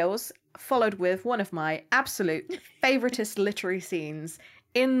trials, followed with one of my absolute favoritist literary scenes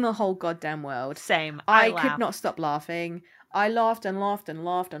in the whole goddamn world. Same. I could not stop laughing. I laughed and laughed and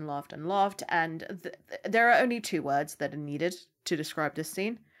laughed and laughed and laughed, and there are only two words that are needed to describe this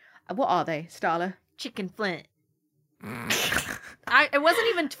scene. What are they, Starla? Chicken Flint. It wasn't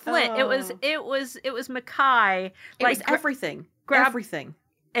even Flint. It was Mackay. It was everything. Everything.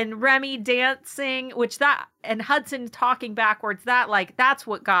 And Remy dancing, and Hudson talking backwards. That's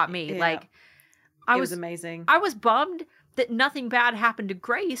what got me. Yeah. It was amazing. I was bummed that nothing bad happened to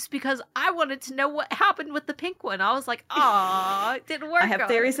Grace because I wanted to know what happened with the pink one. I was like, "Aw, it didn't work." I have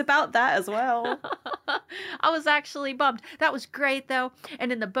theories about that as well. I was actually bummed. That was great though.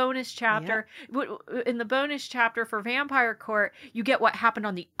 And in the bonus chapter, for Vampire Court, you get what happened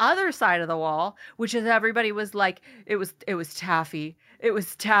on the other side of the wall, which is everybody was like, it was Taffy. It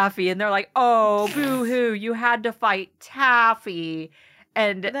was Taffy, and they're like, "Oh, boo-hoo, you had to fight Taffy."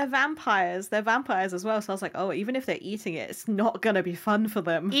 And they're vampires. They're vampires as well. So I was like, oh, even if they're eating it, it's not gonna be fun for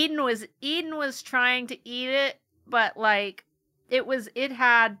them. Eden was trying to eat it, but like it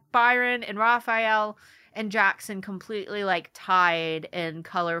had Byron and Raphael and Jackson completely like tied in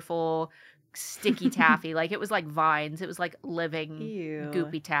colorful sticky taffy. Like it was like vines. It was like living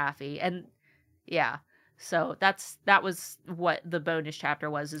goopy taffy. And yeah. So that was what the bonus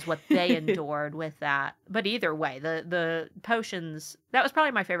chapter was, is what they endured with that. But either way, the potions, that was probably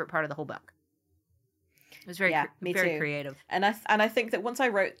my favorite part of the whole book. It was very very creative. And I think that once I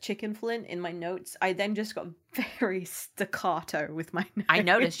wrote Chicken Flint in my notes, I then just got very staccato with my notes. I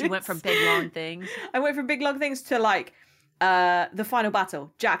noticed you went from big long things. I went from big long things to like the final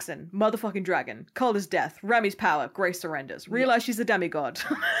battle, Jackson, motherfucking dragon, Calder's death, Remy's power, Grace surrenders, realize she's a demigod.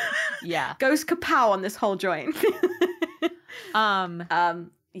 Yeah. Goes kapow on this whole joint.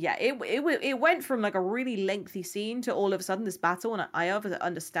 It went from like a really lengthy scene to all of a sudden this battle, and I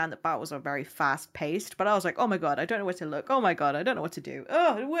understand that battles are very fast paced, but I was like, oh my god, I don't know where to look. Oh my god, I don't know what to do.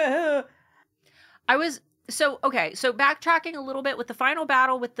 So backtracking a little bit with the final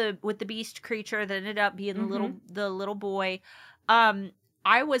battle with the beast creature that ended up being the little boy. I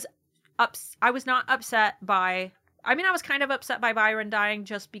was not upset by. I mean, I was kind of upset by Byron dying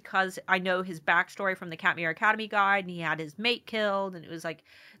just because I know his backstory from the Catmere Academy guide, and he had his mate killed, and it was like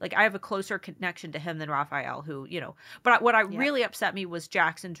I have a closer connection to him than Raphael, who, you know. But what really upset me was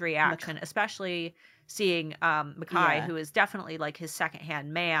Jackson's reaction, especially seeing Mackay, who is definitely like his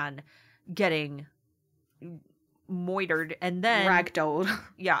secondhand man, getting moitered, and then Ragdoll.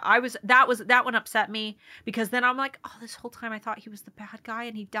 yeah, that one upset me, because then I'm like, oh, this whole time I thought he was the bad guy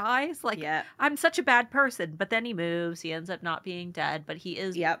and he dies. Like, Yeah. I'm such a bad person. But then he moves. He ends up not being dead, but he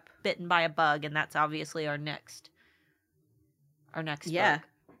is Yep. bitten by a bug, and that's obviously our next Yeah. book.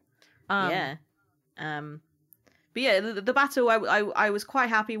 Yeah. But yeah, the battle I was quite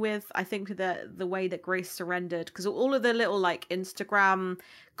happy with. I think the way that Grace surrendered, because all of the little like Instagram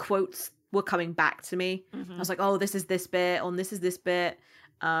quotes were coming back to me. I was like, oh, this is this bit, or this is this bit.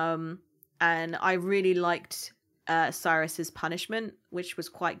 And I really liked Cyrus's punishment, which was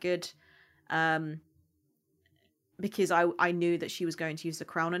quite good. Because I knew that she was going to use the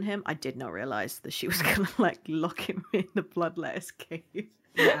crown on him. I did not realize that she was going to like lock him in the blood lettuce cave.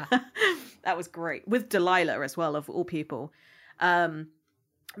 Yeah. That was great. With Delilah as well, of all people.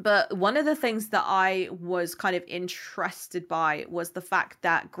 But one of the things that I was kind of interested by was the fact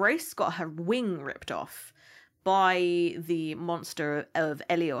that Grace got her wing ripped off by the monster of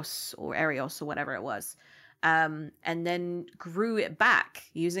Elios or whatever it was. And then grew it back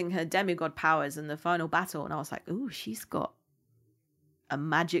using her demigod powers in the final battle. And I was like, ooh, she's got a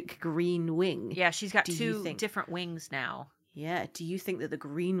magic green wing. Yeah, she's got two different wings now. Yeah. Do you think that the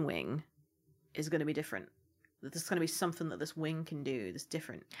green wing is going to be different? That there's going to be something that this wing can do that's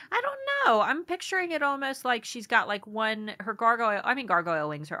different? I don't know. I'm picturing it almost like she's got like her gargoyle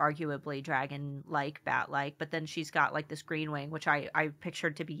wings are arguably dragon-like, bat-like, but then she's got like this green wing, which I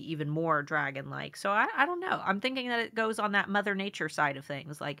pictured to be even more dragon-like. So I don't know. I'm thinking that it goes on that Mother Nature side of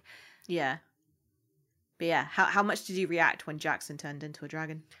things. Like, yeah. But yeah, how much did you react when Jackson turned into a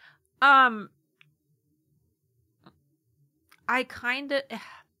dragon? I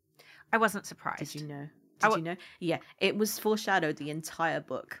wasn't surprised. Did you know? Did you know? Yeah, it was foreshadowed the entire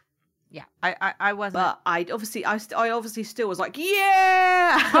book. Yeah, I wasn't. But I obviously still was like,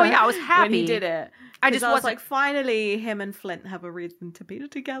 yeah! Oh yeah, I was happy when he did it. I was like, finally, him and Flint have a reason to be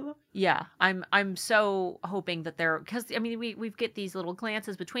together. Yeah, I'm so hoping that because I mean we get these little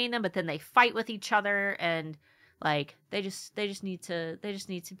glances between them, but then they fight with each other, and like they just need to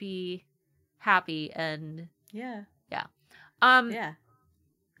be happy, and yeah. Yeah.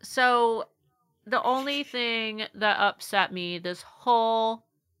 So the only thing that upset me this whole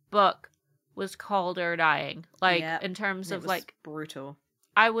book was Calder dying. Like, in terms of like brutal.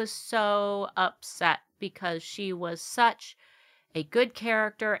 I was so upset because she was such a good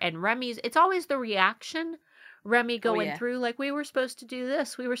character, and it's always the reaction. Remy going through, like, we were supposed to do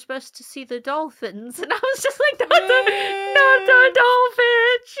this. We were supposed to see the dolphins. And I was just like, not the dolphin.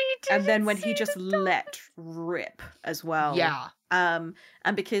 And then when he just let rip as well. Yeah. And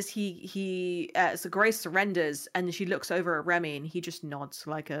because so Grace surrenders and she looks over at Remy and he just nods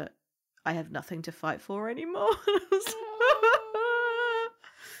like I have nothing to fight for anymore.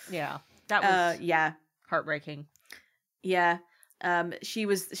 Yeah. That was heartbreaking. Yeah. She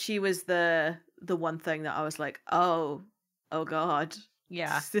was the one thing that I was like, oh God.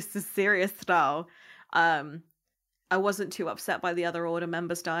 Yeah. This is serious now. I wasn't too upset by the other Order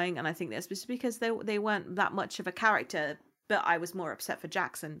members dying, and I think that's just because they weren't that much of a character, but I was more upset for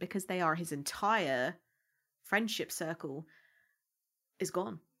Jackson because his entire friendship circle is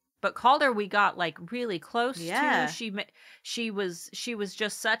gone. But Calder, we got like really close to. She was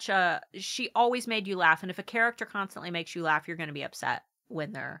just she always made you laugh. And if a character constantly makes you laugh, you're going to be upset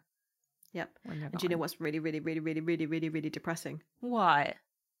when they're. Yep. And do you know what's really, really, really, really, really, really, really depressing? What?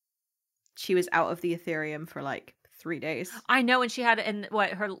 She was out of the Ethereum for like 3 days. I know, and she had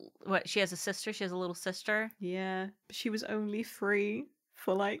she has a sister. She has a little sister. Yeah, but she was only free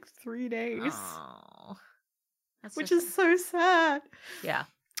for like 3 days. Oh, which is so sad. Yeah.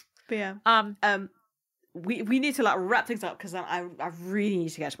 But yeah. We need to like wrap things up because I really need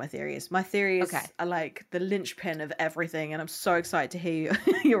to get to my theories. My theories are like the linchpin of everything, and I'm so excited to hear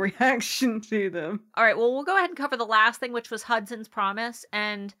your reaction to them. All right, well, we'll go ahead and cover the last thing, which was Hudson's promise.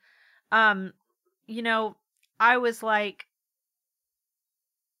 And, I was like,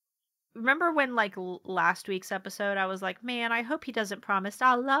 remember when like last week's episode, I was like, man, I hope he doesn't promise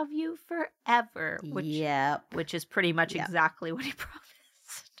I'll love you forever. Which is pretty much exactly what he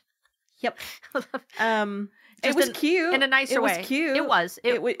promised. Yep. It was cute in a nicer way. It was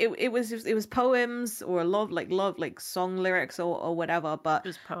cute. It was poems or love like song lyrics or whatever. But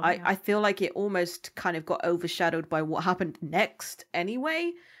I feel like it almost kind of got overshadowed by what happened next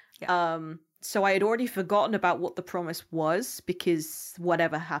anyway. Yeah. So I had already forgotten about what the promise was because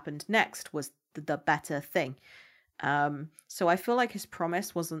whatever happened next was the better thing. So I feel like his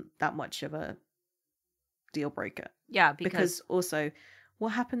promise wasn't that much of a deal breaker. Yeah, because also,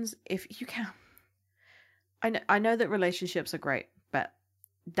 what happens if you can? I know that relationships are great, but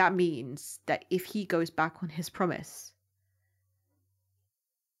that means that if he goes back on his promise,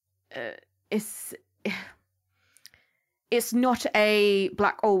 it's it's not a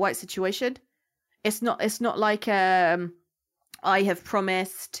black or white situation. It's not like I have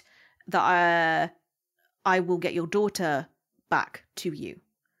promised that I will get your daughter back to you.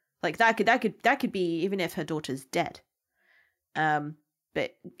 Like that could be even if her daughter's dead.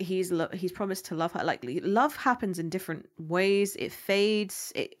 But he's promised to love her. Like love happens in different ways. It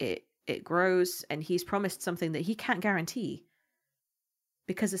fades, it grows, and he's promised something that he can't guarantee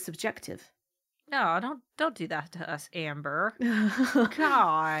because it's subjective. No, don't do that to us, Amber.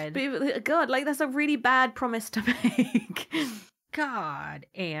 God. But, God, like that's a really bad promise to make. God,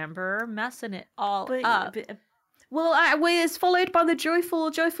 Amber, messing it all up. Well, it's followed by the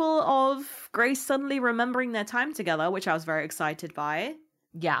joyful of Grace suddenly remembering their time together, which I was very excited by.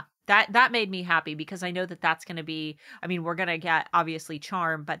 Yeah, that made me happy because I know that that's going to be, I mean, we're going to get obviously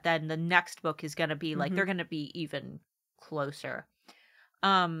Charm, but then the next book is going to be like, they're going to be even closer.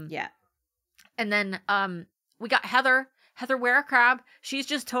 Yeah. And then we got Heather Werecrab. She's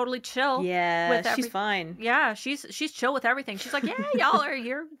just totally chill. Yeah, she's fine. Yeah, she's chill with everything. She's like, yeah, y'all are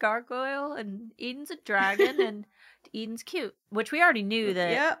your gargoyle, and Eden's a dragon, and Eden's cute. Which we already knew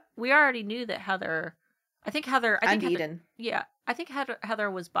that. Yep. We already knew that Heather. I think Heather. Eden. Yeah, I think Heather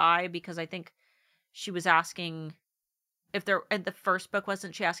was bi because I think she was asking if there. In the first book,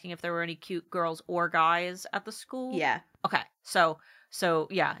 wasn't she asking if there were any cute girls or guys at the school? Yeah. Okay, so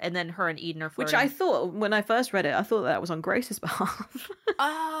yeah, and then her and Eden are flirting. Which I thought, when I first read it, I thought that was on Grace's behalf.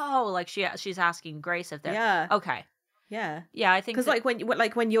 Oh, like she's asking Grace if they're... Yeah. Okay. Yeah. Yeah, I think... Because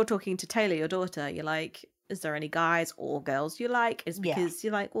when you're talking to Taylor, your daughter, you're like, is there any guys or girls you like? It's because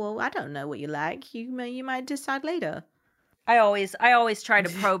you're like, well, I don't know what you like. You might decide later. I always try to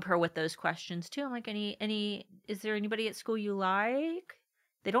probe her with those questions too. I'm like, is there anybody at school you like?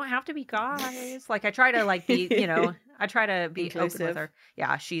 They don't have to be guys. Like I try to like be, I try to be inclusive. Open with her.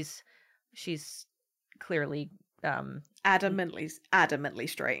 Yeah, she's clearly adamantly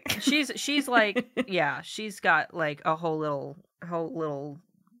straight. She's like, yeah, she's got like a whole little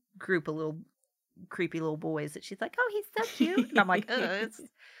group of little creepy little boys that she's like, oh, he's so cute. And I'm like, oh,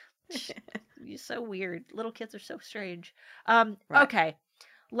 you're so weird. Little kids are so strange. Right. Okay.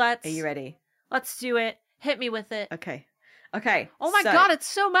 Are you ready? Let's do it. Hit me with it. Okay. Oh my God, it's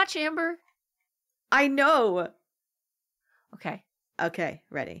so much, Amber. I know. Okay,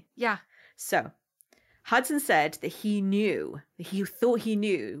 ready. Yeah. So, Hudson said that he thought he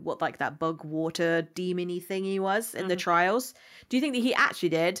knew what like that bug water demon-y thingy was in the trials. Do you think that he actually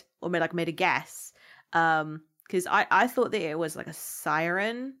did, or made a guess? Because I thought that it was like a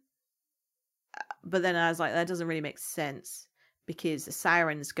siren, but then I was like, that doesn't really make sense because the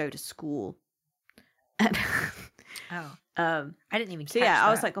sirens go to school. And I didn't even catch that. I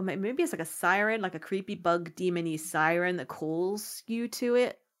was like, oh, maybe it's like a siren, like a creepy bug demon-y siren that calls you to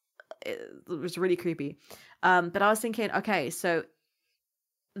it. It was really creepy. But I was thinking, okay, so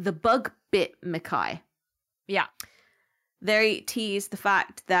the bug bit Mackay. Yeah. They tease the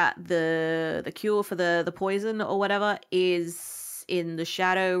fact that the cure for the poison or whatever is in the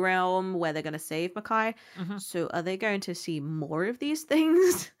shadow realm where they're going to save Mackay. So are they going to see more of these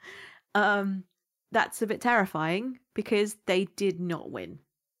things? That's a bit terrifying because they did not win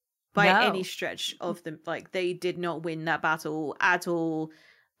by any stretch of them. Like they did not win that battle at all.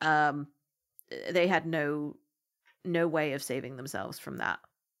 They had no way of saving themselves from that.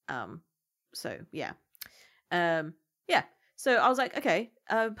 So yeah. So I was like, okay,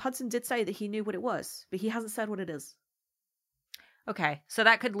 Hudson did say that he knew what it was, but he hasn't said what it is. Okay, so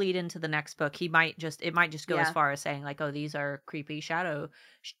that could lead into the next book. It might just go as far as saying like, oh, these are creepy shadow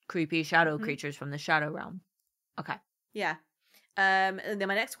creatures from the shadow realm. Okay. Yeah. And then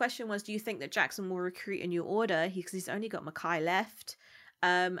my next question was, do you think that Jackson will recruit a new order? Because he's only got Mackay left.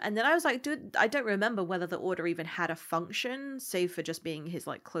 And then I was like, dude, I don't remember whether the order even had a function, save for just being his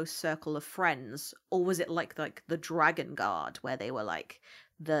like close circle of friends, or was it like the Dragon Guard, where they were like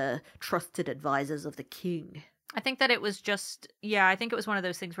the trusted advisors of the king? I think that it was just, I think it was one of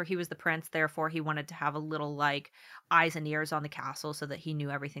those things where he was the prince, therefore he wanted to have a little like eyes and ears on the castle so that he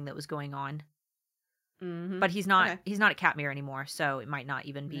knew everything that was going on. But he's not at Katmere anymore, so it might not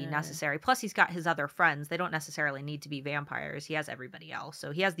even be necessary. Plus he's got his other friends. They don't necessarily need to be vampires. He has everybody else,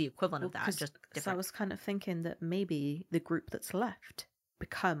 so he has the equivalent of that, just different. So I was kind of thinking that maybe the group that's left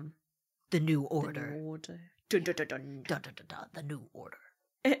become the new order. The new order. Dun, dun, dun, dun. Dun, dun, dun, dun, the new order.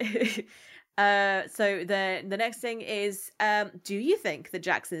 So the next thing is, do you think that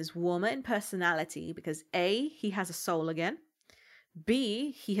Jackson is warmer in personality because A, he has a soul again,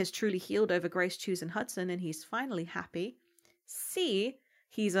 B, he has truly healed over Grace, Choose, and Hudson and he's finally happy, C,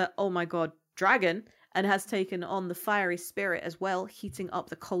 he's a, oh my god, dragon, and has taken on the fiery spirit as well, heating up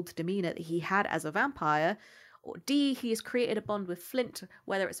the cold demeanor that he had as a vampire. Or D, he has created a bond with Flint,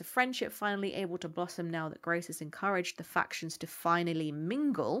 whether it's a friendship finally able to blossom now that Grace has encouraged the factions to finally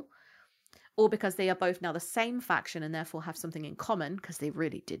mingle, or because they are both now the same faction and therefore have something in common, because they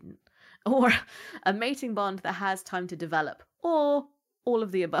really didn't, or a mating bond that has time to develop, or all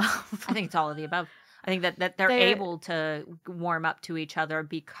of the above. I think it's all of the above. I think that they're able to warm up to each other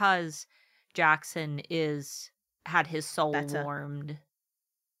because Jackson had his soul warmed.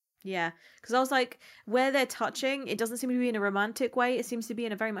 Yeah, because I was like, where they're touching, it doesn't seem to be in a romantic way. It seems to be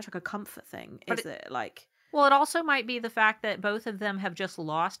in a very much like a comfort thing. Is it like... Well, it also might be the fact that both of them have just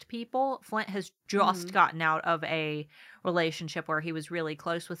lost people. Flint has just gotten out of a relationship where he was really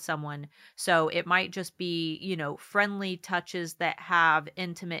close with someone. So it might just be, you know, friendly touches that have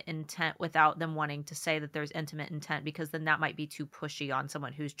intimate intent without them wanting to say that there's intimate intent, because then that might be too pushy on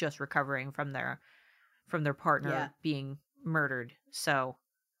someone who's just recovering from their partner being murdered. So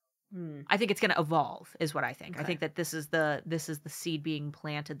I think it's going to evolve, is what I think. Okay. I think that this is the seed being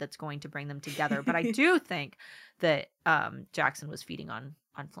planted that's going to bring them together. But I do think that Jackson was feeding on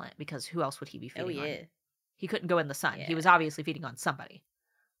Flint, because who else would he be feeding on? He couldn't go in the sun. Yeah. He was obviously feeding on somebody.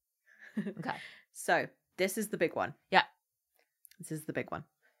 Okay. So this is the big one. Yeah. This is the big one.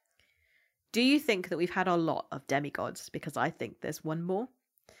 Do you think that we've had a lot of demigods? Because I think there's one more.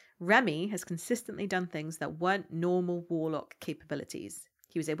 Remy has consistently done things that weren't normal warlock capabilities.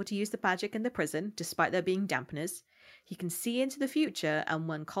 He was able to use the magic in the prison, despite there being dampeners. He can see into the future, and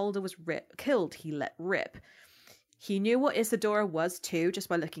when Calder was killed, he let rip. He knew what Isadora was too, just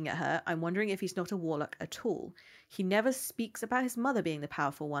by looking at her. I'm wondering if he's not a warlock at all. He never speaks about his mother being the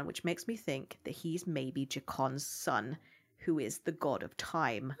powerful one, which makes me think that he's maybe Jacon's son, who is the god of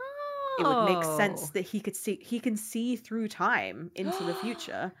time. It would make sense that he can see through time into the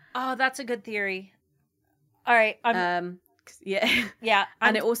future. Oh, that's a good theory. All right. Yeah.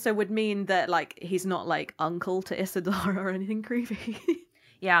 And it also would mean that like he's not like uncle to Isadora or anything creepy.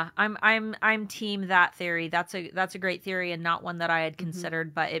 Yeah, I'm team that theory. That's a great theory, and not one that I had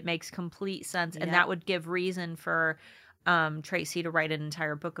considered, but it makes complete sense, and that would give reason for Tracy to write an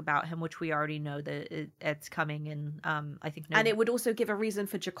entire book about him, which we already know that it's coming. And I think and it would also give a reason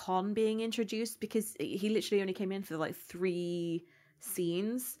for Jacon being introduced, because he literally only came in for like 3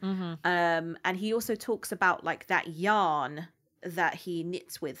 scenes. And he also talks about like that yarn that he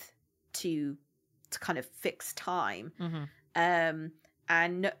knits with to kind of fix time.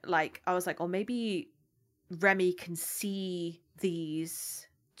 And like I was like, oh, maybe Remy can see these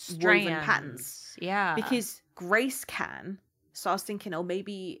strands, woven patterns, because Grace can. So I was thinking, oh,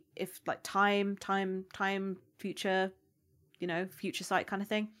 maybe if like time, future, you know, future sight kind of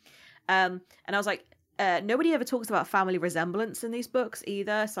thing. And I was like, nobody ever talks about family resemblance in these books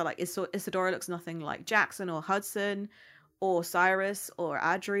either. So like Isadora looks nothing like Jackson or Hudson or Cyrus or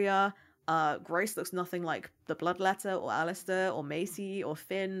Adria. Grace looks nothing like the Bloodletter or Alistair or Macy or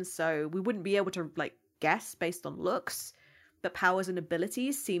Finn. So we wouldn't be able to like guess based on looks. But powers and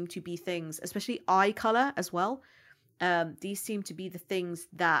abilities seem to be things, especially eye color as well. These seem to be the things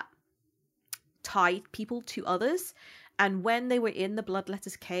that tie people to others. And when they were in the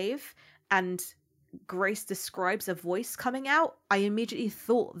Bloodletter's cave and Grace describes a voice coming out, I immediately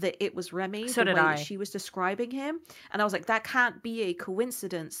thought that it was Remy. So did I. That she was describing him. And I was like, that can't be a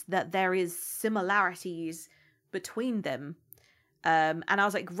coincidence that there is similarities between them. And I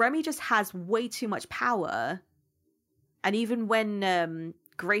was like, Remy just has way too much power. And even when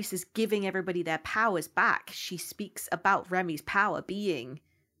Grace is giving everybody their powers back, she speaks about Remy's power being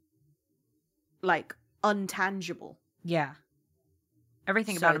like untangible. Yeah.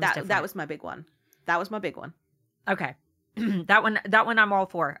 Everything about him is different. That was my big one. That was my big one. Okay. that one I'm all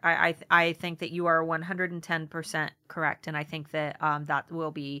for. I think that you are 110% correct, and I think that that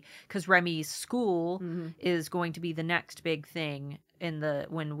will be, because Remy's school is going to be the next big thing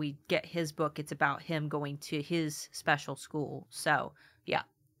when we get his book. It's about him going to his special school. So yeah.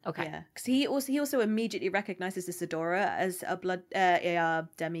 Okay. Yeah, because he also immediately recognizes Isadora as a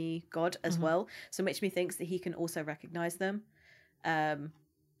demigod as well. So which me thinks that he can also recognize them.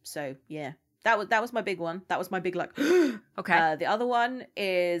 So yeah. That was my big one. That was my big like. Okay. The other one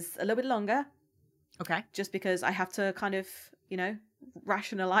is a little bit longer. Okay. Just because I have to kind of, you know,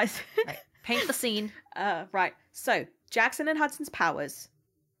 rationalize. Right. Paint the scene. Right. So Jackson and Hudson's powers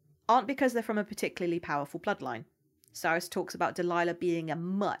aren't because they're from a particularly powerful bloodline. Cyrus talks about Delilah being a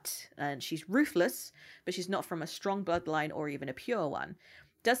mutt, and she's ruthless, but she's not from a strong bloodline or even a pure one.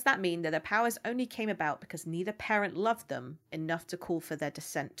 Does that mean that their powers only came about because neither parent loved them enough to call for their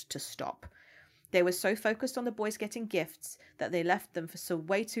descent to stop? They were so focused on the boys getting gifts that they left them for so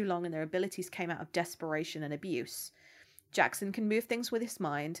way too long, and their abilities came out of desperation and abuse. Jackson can move things with his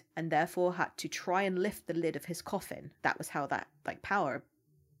mind, and therefore had to try and lift the lid of his coffin. That was how that power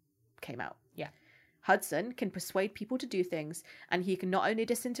came out. Yeah. Hudson can persuade people to do things, and he can not only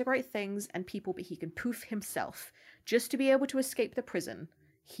disintegrate things and people, but he can poof himself. Just to be able to escape the prison,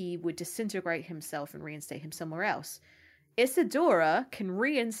 he would disintegrate himself and reinstate him somewhere else. Isadora can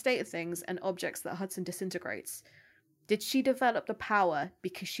reinstate things and objects that Hudson disintegrates. Did she develop the power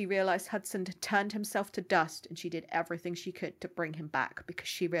because she realized Hudson had turned himself to dust, and she did everything she could to bring him back because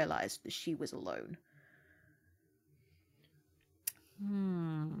she realized that she was alone?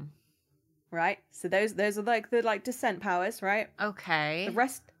 Right? So those are like the descent powers, right? Okay.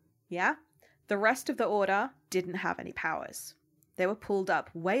 The rest of the order didn't have any powers. They were pulled up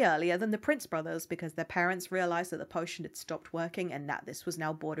way earlier than the Prince brothers because their parents realized that the potion had stopped working and that this was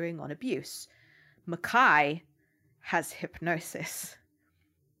now bordering on abuse. Mackay has hypnosis.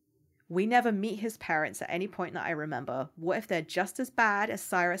 We never meet his parents at any point that I remember. What if they're just as bad as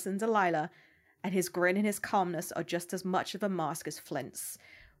Cyrus and Delilah, and his grin and his calmness are just as much of a mask as Flint's?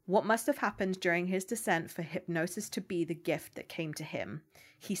 What must have happened during his descent for hypnosis to be the gift that came to him?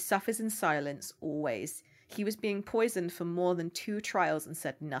 He suffers in silence, always. He was being poisoned for more than 2 trials and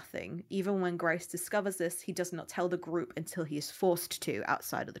said nothing. Even when Grace discovers this, he does not tell the group until he is forced to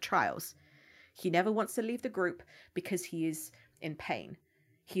outside of the trials. He never wants to leave the group because he is in pain.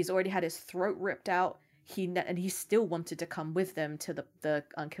 He's already had his throat ripped out. He still wanted to come with them to the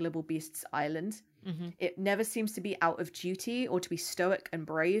Unkillable Beasts Island. Mm-hmm. It never seems to be out of duty or to be stoic and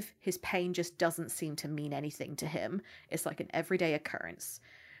brave. His pain just doesn't seem to mean anything to him. It's like an everyday occurrence.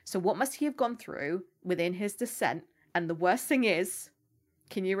 So what must he have gone through within his descent? And the worst thing is,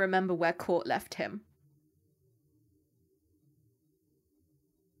 can you remember where Court left him?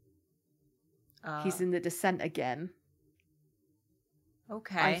 He's in the descent again.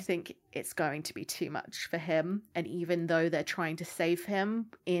 Okay. I think it's going to be too much for him. And even though they're trying to save him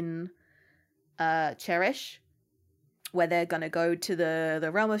in Cherish, where they're going to go to the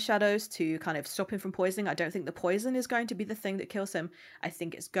Realm of Shadows to kind of stop him from poisoning, I don't think the poison is going to be the thing that kills him. I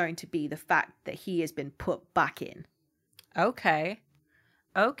think it's going to be the fact that he has been put back in. Okay.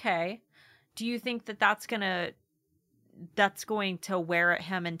 Do you think that that's going to wear at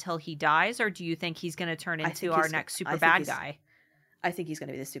him until he dies, or do you think he's going to turn into our next super bad guy? I think he's going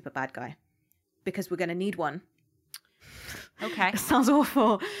to be the super bad guy because we're going to need one. Okay. It sounds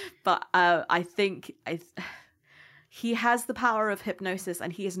awful, but I think he has the power of hypnosis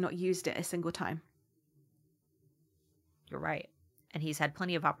and he has not used it a single time. You're right. And he's had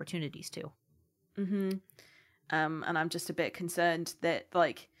plenty of opportunities to. Mm-hmm. And I'm just a bit concerned that,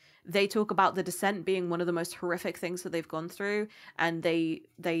 like, they talk about the descent being one of the most horrific things that they've gone through, and they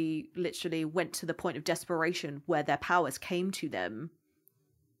literally went to the point of desperation where their powers came to them.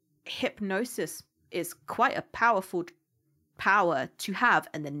 Hypnosis is quite a powerful power to have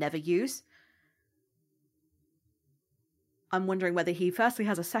and then never use. I'm wondering whether he firstly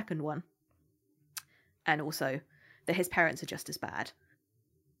has a second one, and also that his parents are just as bad,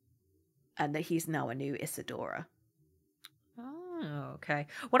 and that he's now a new Isadora. Oh, okay.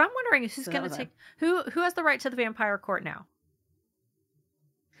 What I'm wondering is who's going to take who has the right to the vampire court now?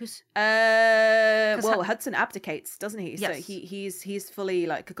 Who's Hudson abdicates, doesn't he? Yes. So he's fully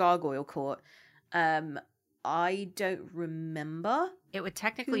like a gargoyle court. I don't remember. It would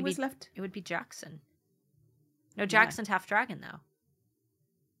technically who was be left. It would be Jackson. No, Jackson's half dragon though.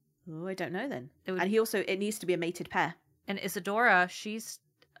 Oh, I don't know then. And it needs to be a mated pair. And Isadora, she's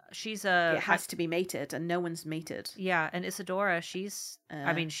a. It has to be mated, and no one's mated. Yeah, and Isadora, she's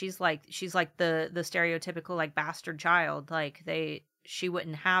like the stereotypical like bastard child. Like she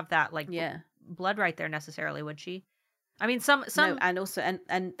wouldn't have that like blood right there necessarily, would she? I mean, some no, and also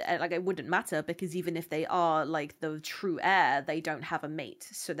and like it wouldn't matter because even if they are like the true heir, they don't have a mate.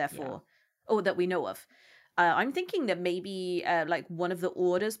 So therefore, that we know of. I'm thinking that maybe like one of the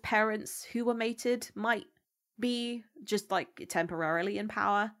Order's parents who were mated might be just like temporarily in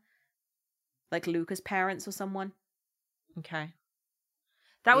power, like Luca's parents or someone. Okay,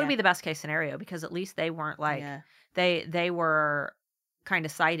 that would be the best case scenario because at least they weren't like they were kind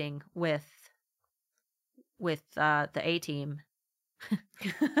of siding with the A team.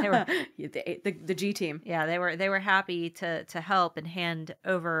 They were the G team. Yeah, they were happy to help and hand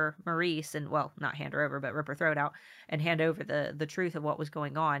over Maurice and not hand her over, but rip her throat out and hand over the truth of what was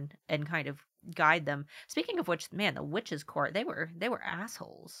going on and kind of guide them. Speaking of which, man, the witches' court, they were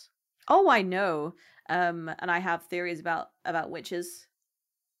assholes. Oh, I know. And I have theories about witches.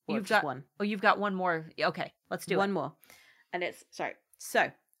 You've got one more. Okay, let's do one more. And it's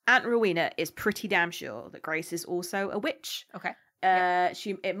So Aunt Rowena is pretty damn sure that Grace is also a witch. Okay.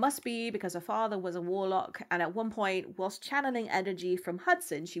 It must be because her father was a warlock, and at one point, whilst channeling energy from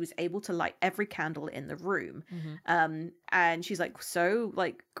Hudson, she was able to light every candle in the room. And she's like, so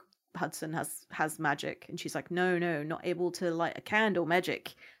like Hudson has magic, and she's like, no, not able to light a candle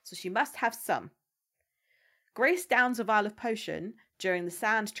magic, so she must have some. Grace downs a vial of potion during the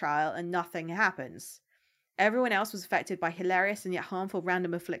sand trial, and nothing happens. Everyone else was affected by hilarious and yet harmful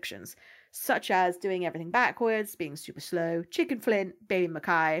random afflictions, such as doing everything backwards, being super slow, chicken flint, baby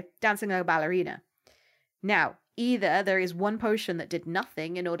Mackay, dancing like a ballerina. Now, either there is one potion that did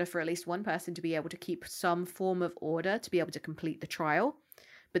nothing in order for at least one person to be able to keep some form of order to be able to complete the trial,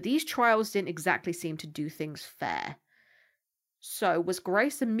 but these trials didn't exactly seem to do things fair. So, was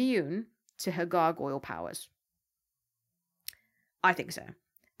Grace immune to her gargoyle powers? I think so.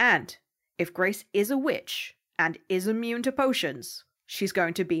 And if Grace is a witch and is immune to potions, she's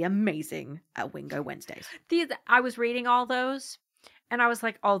going to be amazing at Wingo Wednesdays. I was reading all those, and I was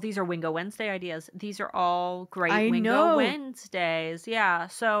like, oh, these are Wingo Wednesday ideas. These are all great Wingo Wednesdays. Yeah.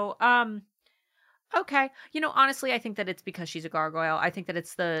 So, okay. Honestly, I think that it's because she's a gargoyle. I think that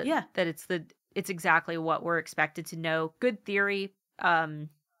it's exactly what we're expected to know. Good theory.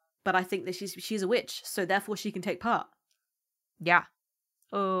 But I think that she's a witch, so therefore she can take part. Yeah.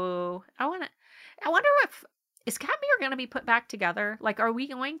 Oh, I wonder if is Katmere going to be put back together? Like, are we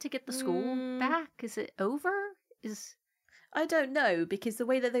going to get the school back? Is it over? I don't know, because the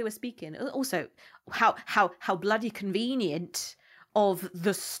way that they were speaking, also how bloody convenient of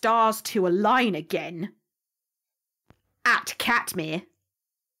the stars to align again at Katmere.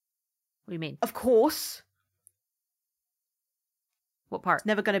 What do you mean? Of course. What part? It's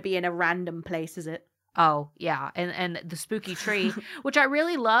never going to be in a random place, is it? Oh, yeah. And the spooky tree, which I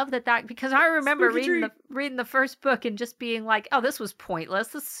really love that because I remember reading the first book and just being like, oh, this was pointless.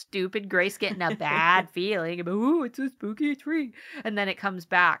 This stupid Grace getting a bad feeling about, oh, it's a spooky tree. And then it comes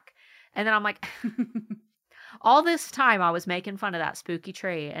back. And then I'm like, all this time I was making fun of that spooky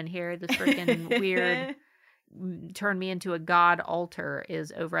tree, and here this freaking weird turn me into a god altar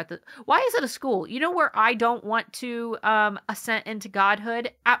is over at why is it a school? You know where I don't want to ascent into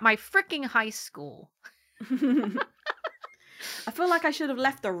godhood? At my freaking high school. I feel like I should have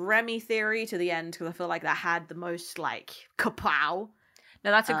left the Remy theory to the end, because I feel like that had the most like kapow.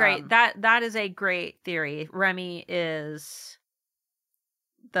 No, that's a great that is a great theory. Remy is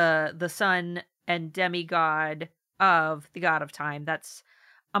the son and demigod of the god of time.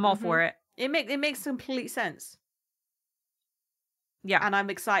 I'm all for it. It makes complete sense. Yeah. And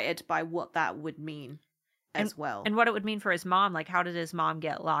I'm excited by what that would mean as well. And what it would mean for his mom. Like, how did his mom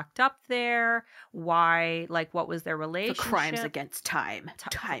get locked up there? Why? Like, what was their relationship? For crimes against time.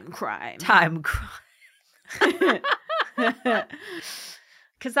 Time crime. Time crime.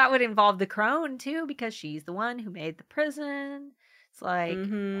 Because that would involve the crone, too, because she's the one who made the prison. It's like,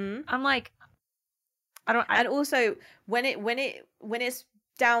 I'm like, and also, when it's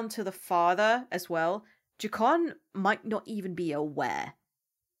down to the father as well, Jacon might not even be aware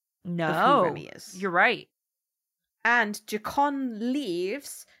of who Remy is. You're right. And Jacon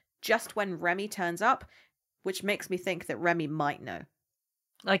leaves just when Remy turns up, which makes me think that Remy might know.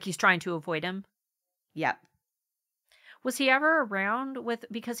 Like he's trying to avoid him? Yep. Was he ever around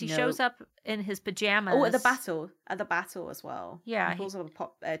because he shows up in his pajamas? Oh, at the battle as well. Yeah. He pulls up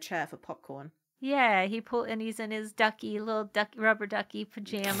a chair for popcorn. Yeah, and he's in his rubber ducky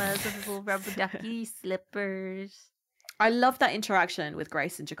pajamas with his little rubber ducky slippers. I love that interaction with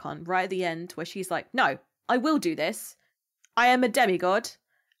Grace and Jacon right at the end, where she's like, no, I will do this. I am a demigod,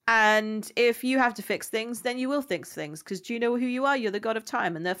 and if you have to fix things, then you will fix things, because do you know who you are? You're the god of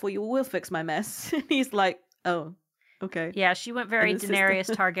time, and therefore you will fix my mess. And he's like, oh, okay. Yeah, she went very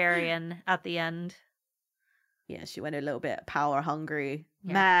Daenerys Targaryen at the end. Yeah, she went a little bit power hungry,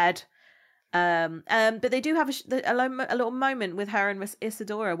 mad. But they do have a little moment with her and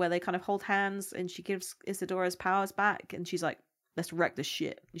Isadora where they kind of hold hands, and she gives Isadora's powers back, and she's like, let's wreck this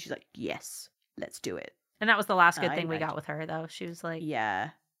shit. And she's like, yes, let's do it. And that was the last good thing we got with her, though. She was like,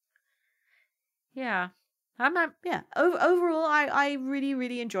 yeah. I'm not. Yeah. Overall, I really,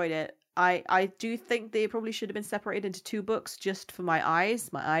 really enjoyed it. I do think they probably should have been separated into 2 books just for my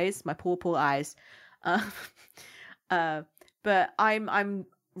poor eyes. But I'm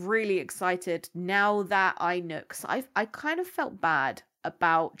really excited now that I know, because I kind of felt bad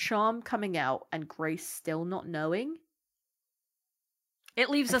about Charm coming out and Grace still not knowing. It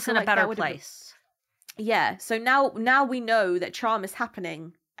leaves us in a better place. Yeah, so now we know that Charm is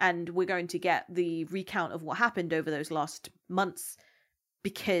happening, and we're going to get the recount of what happened over those last months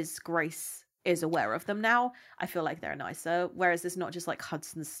because Grace is aware of them now, I feel like they're nicer. Whereas it's not just like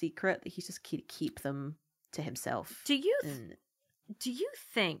Hudson's secret that he just keep them to himself. Do you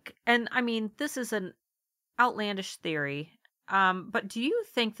think, and I mean, this is an outlandish theory, but do you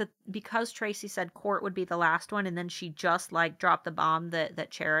think that because Tracy said Court would be the last one and then she just like dropped the bomb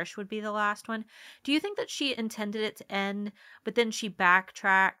that Cherish would be the last one, do you think that she intended it to end, but then she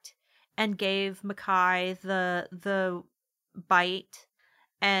backtracked and gave Mackay the bite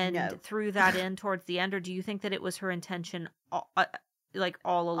and threw that in towards the end? Or do you think that it was her intention like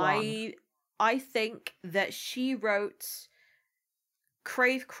all along? I think that she wrote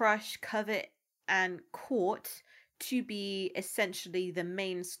Crave, Crush, Covet, and Court to be essentially the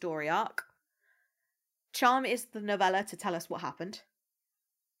main story arc. Charm is the novella to tell us what happened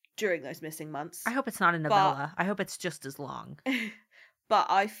during those missing months. I hope it's not a novella. I hope it's just as long. But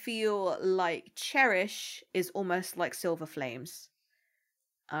I feel like Cherish is almost like Silver Flames.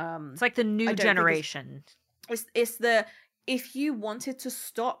 It's like the new generation. It's the, if you wanted to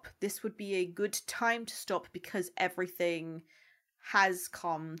stop, this would be a good time to stop because everything has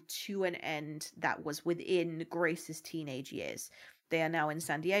come to an end that was within Grace's teenage years. They are now in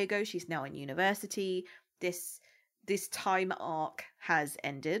San Diego. She's now in university. This time arc has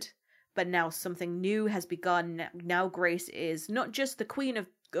ended, but now something new has begun. Now Grace is not just the queen of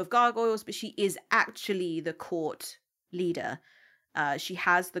gargoyles, but she is actually the court leader. She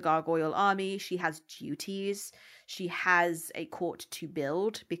has the gargoyle army. She has duties. She has a court to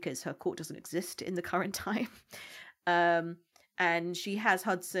build because her court doesn't exist in the current time. And she has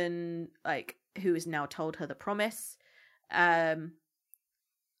Hudson, like, who has now told her the promise. I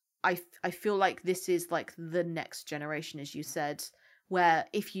feel like this is like the next generation, as you said, where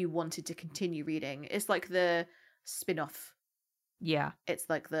if you wanted to continue reading, it's like the spin-off. Yeah. It's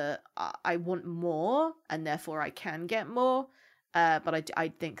like the, I want more, and therefore I can get more. But I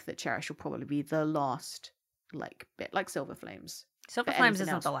think that Cherish will probably be the last, like, bit, like Silver Flames. Silver Flames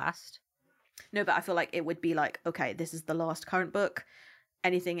isn't the last. No, but I feel like it would be like, okay, this is the last current book.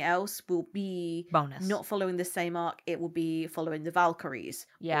 Anything else will be bonus, not following the same arc. It will be following the Valkyries.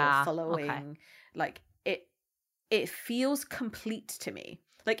 Yeah. Or following, like, it feels complete to me.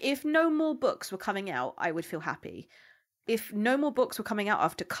 Like, if no more books were coming out, I would feel happy. If no more books were coming out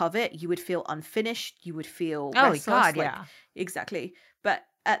after Covet, you would feel unfinished. You would feel restless. Oh, God, like, yeah. Exactly. But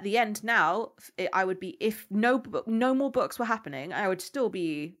at the end now, I would be, if no more books were happening, I would still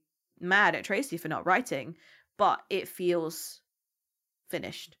be mad at Tracy for not writing, but it feels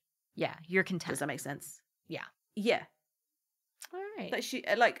finished. Yeah, you're content. Does that make sense? Yeah. Yeah. All right. Like she,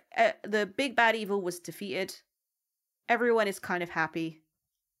 like, the big bad evil was defeated. Everyone is kind of happy.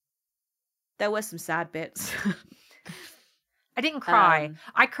 There were some sad bits. I didn't cry.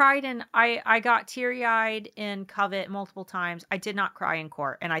 I cried and I got teary-eyed in Covet multiple times. I did not cry in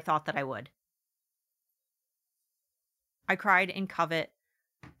Court, and I thought that I would. I cried in Covet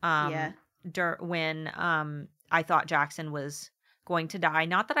when I thought Jackson was going to die.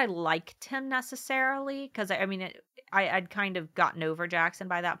 Not that I liked him necessarily, because I mean, I'd kind of gotten over Jackson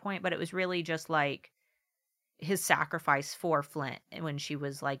by that point, but it was really just like his sacrifice for Flint when she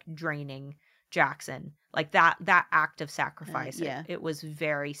was like draining Jackson, like that act of sacrifice. It was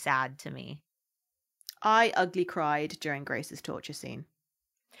very sad to me. I ugly cried during Grace's torture scene.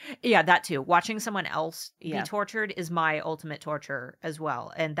 Yeah, that too. Watching someone else be tortured is my ultimate torture as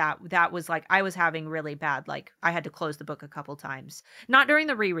well. And that was like, I was having really bad, like I had to close the book a couple times. Not during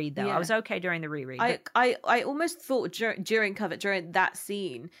the reread though. I was okay during the reread. I almost thought during Covet, during that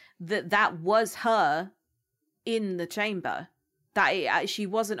scene, that was her in the chamber. That she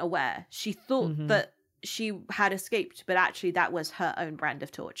wasn't aware. She thought that she had escaped, but actually that was her own brand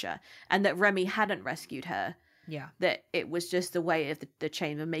of torture, and that Remy hadn't rescued her. Yeah. That it was just a way of the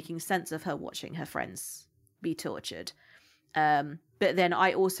chamber making sense of her watching her friends be tortured. But then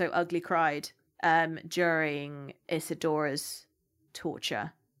I also ugly cried during Isidora's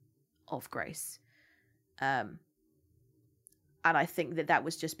torture of Grace. And I think that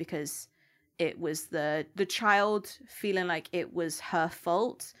was just because it was the child feeling like it was her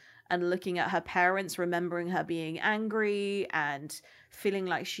fault, and looking at her parents, remembering her being angry and feeling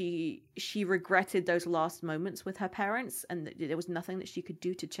like she regretted those last moments with her parents, and that there was nothing that she could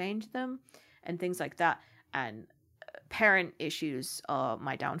do to change them and things like that. And parent issues are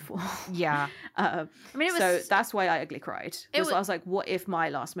my downfall. Yeah. I mean, it was, so that's why I ugly cried. I was like, what if my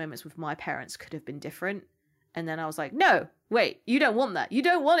last moments with my parents could have been different? And then I was like, no, wait, you don't want that. You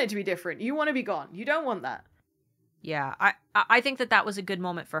don't want it to be different. You want to be gone. You don't want that. Yeah, I think that was a good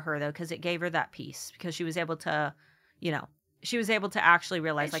moment for her, though, because it gave her that peace, because she was able to, she was able to actually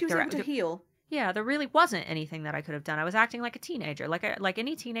realize, and like, she was able to heal. Yeah, there really wasn't anything that I could have done. I was acting like a teenager, like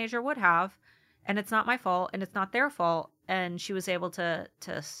any teenager would have, and it's not my fault and it's not their fault. And she was able to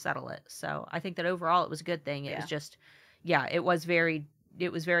settle it. So I think that overall it was a good thing. It was Yeah. just, yeah, it was very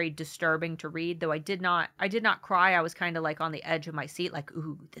disturbing to read. Though I did not cry. I was kind of like on the edge of my seat, like,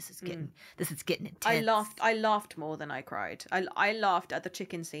 ooh, this is getting intense. I laughed more than I cried. I laughed at the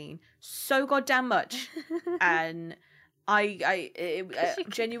chicken scene so goddamn much, and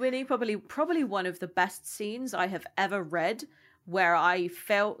genuinely probably one of the best scenes I have ever read, where I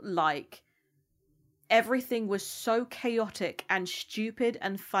felt like everything was so chaotic and stupid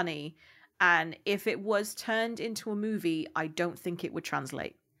and funny, and if it was turned into a movie, I don't think it would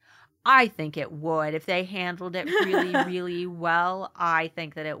translate. I think it would. If they handled it really, really well, I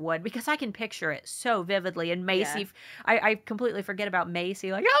think that it would, because I can picture it so vividly. And Macy, I completely forget about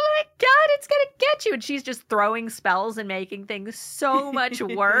Macy, like, oh my God, it's going to get you. And she's just throwing spells and making things so much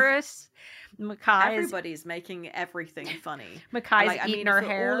worse. Everybody's making everything funny. Mackay's eating her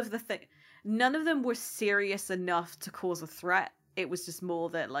hair. All of none of them were serious enough to cause a threat. It was just more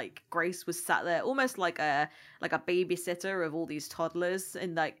that, like, Grace was sat there almost like a babysitter of all these toddlers,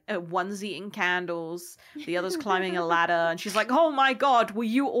 and like one's eating candles, the other's climbing a ladder, and she's like, oh my God, will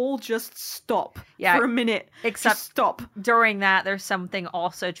you all just stop for a minute? Except just stop. During that, there's something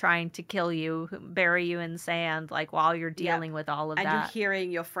also trying to kill you, bury you in sand, like, while you're dealing with all of that. And you're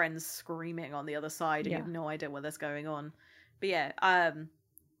hearing your friends screaming on the other side, and you have no idea what's going on. But yeah,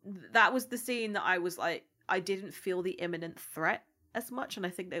 that was the scene that I was like, I didn't feel the imminent threat as much, and I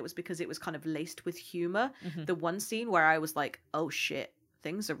think that it was because it was kind of laced with humor. Mm-hmm. The one scene where I was like, oh shit,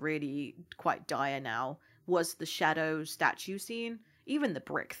 things are really quite dire now, was the shadow statue scene. Even the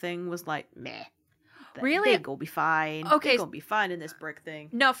brick thing was like, meh. Really? They're gonna be fine. Okay. They're gonna be fine in this brick thing.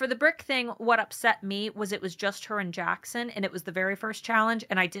 No, for the brick thing, what upset me was it was just her and Jackson, and it was the very first challenge,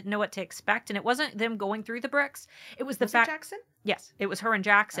 and I didn't know what to expect, and it wasn't them going through the bricks. It was the fact... Jackson? Yes, it was her and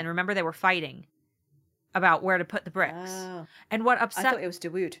Jackson. Remember, they were fighting about where to put the bricks. Oh. And what upset... I thought it was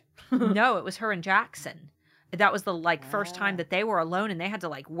Dawood. No, it was her and Jackson. That was the first time that they were alone, and they had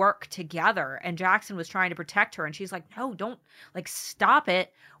to work together, and Jackson was trying to protect her, and she's like, no, don't, stop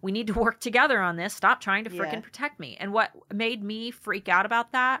it. We need to work together on this. Stop trying to freaking protect me. And what made me freak out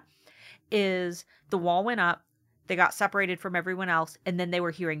about that is the wall went up, they got separated from everyone else, and then they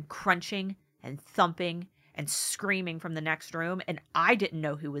were hearing crunching and thumping and screaming from the next room, and I didn't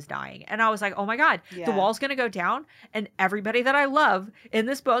know who was dying. And I was like, oh my God, the wall's going to go down, and everybody that I love in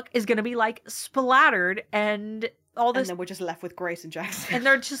this book is going to be splattered, and all this. And then we're just left with Grace and Jackson. And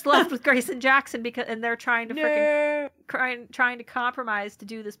they're just left with Grace and Jackson and they're trying to trying to compromise to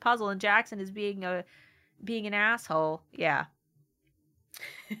do this puzzle, and Jackson is being an asshole. Yeah.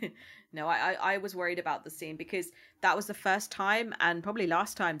 No, I was worried about the scene because that was the first time, and probably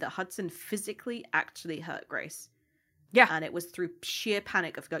last time, that Hudson physically actually hurt Grace. Yeah. And it was through sheer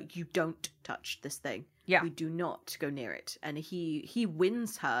panic of going, you don't touch this thing. Yeah. We do not go near it. And he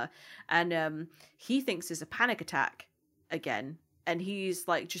wins her, and he thinks it's a panic attack again. And he's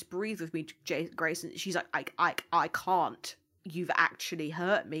like, just breathe with me, Grace. And she's like, I can't. You've actually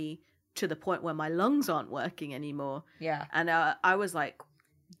hurt me to the point where my lungs aren't working anymore. Yeah. And I was like,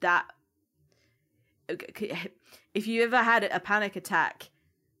 that... If you ever had a panic attack,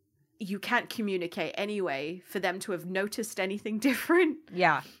 you can't communicate anyway for them to have noticed anything different.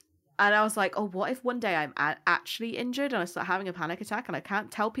 Yeah. And I was like, oh, what if one day I'm actually injured and I start having a panic attack and I can't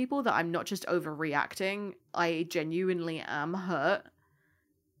tell people that I'm not just overreacting, I genuinely am hurt,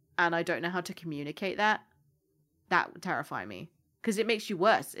 and I don't know how to communicate that? That would terrify me, because it makes you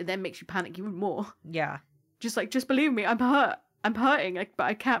worse. It then makes you panic even more. Yeah. Just believe me, I'm hurt. I'm hurting, but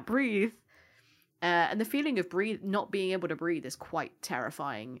I can't breathe. And the feeling of not being able to breathe is quite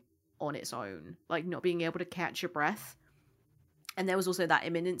terrifying on its own. Not being able to catch your breath. And there was also that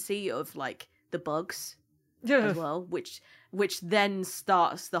imminency of the bugs as well, which then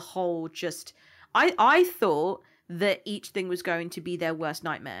starts the whole just... I thought that each thing was going to be their worst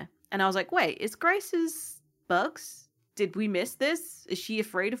nightmare. And I was like, wait, is Grace's bugs? Did we miss this? Is she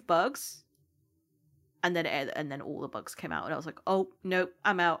afraid of bugs? And then all the bugs came out, and I was like, oh, nope,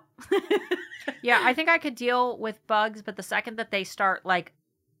 I'm out. Yeah, I think I could deal with bugs, but the second that they start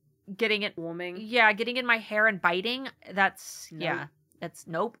getting it warming, getting in my hair and biting, that's nope. That's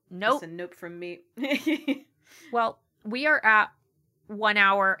nope. That's a nope from me. Well, we are at 1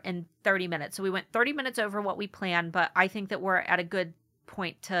 hour and 30 minutes, so we went 30 minutes over what we planned, but I think that we're at a good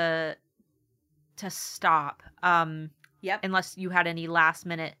point to stop. Yep. Unless you had any last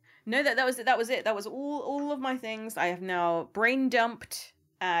minute. No, that was it. That was it. That was all of my things. I have now brain dumped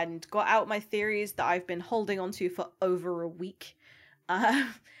and got out my theories that I've been holding on to for over a week.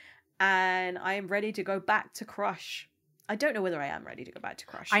 and I am ready to go back to Crush. I don't know whether I am ready to go back to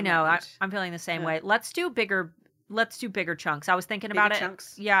Crush. I know. might I'm feeling the same Yeah. way. Let's do bigger chunks. I was thinking about Bigger it.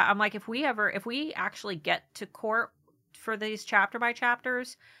 chunks? Yeah, I'm like, if we actually get to court for these chapter by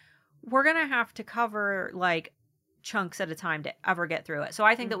chapters, we're gonna have to cover like chunks at a time to ever get through it. So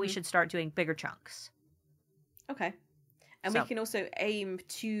I think that we should start doing bigger chunks. Okay. And we can also aim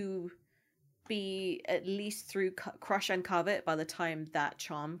to be at least through Crush and Covet by the time that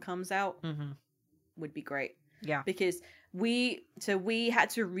Charm comes out. Mm-hmm. Would be great. Yeah. Because we had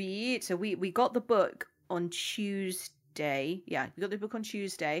to read. So we got the book on Tuesday. Yeah, we got the book on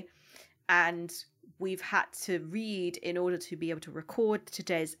Tuesday, and we've had to read in order to be able to record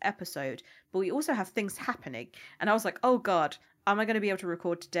today's episode. But we also have things happening, and I was like, oh God. Am I going to be able to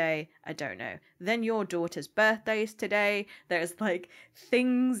record today? I don't know. Then your daughter's birthday is today. There's like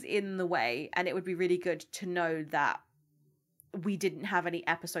things in the way. And it would be really good to know that we didn't have any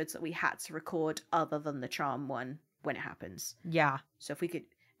episodes that we had to record other than the Charm one when it happens. Yeah. So if we could,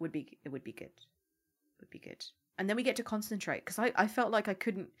 it would be good. It would be good. And then we get to concentrate. Because I felt like I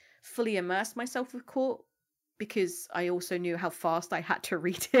couldn't fully immerse myself with Court. Because I also knew how fast I had to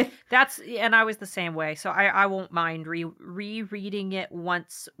read it. And I was the same way. So I won't mind rereading it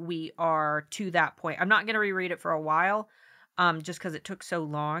once we are to that point. I'm not going to reread it for a while, just because it took so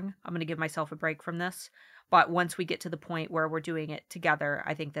long. I'm going to give myself a break from this. But once we get to the point where we're doing it together,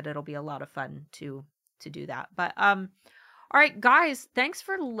 I think that it'll be a lot of fun to do that. But all right, guys, thanks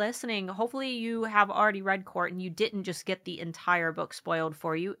for listening. Hopefully you have already read Court and you didn't just get the entire book spoiled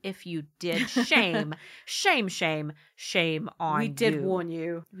for you. If you did, shame, shame on you. We did warn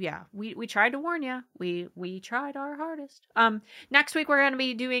you. Yeah, we tried to warn you. We tried our hardest. Next week we're going to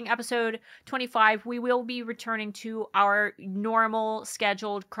be doing episode 25. We will be returning to our normal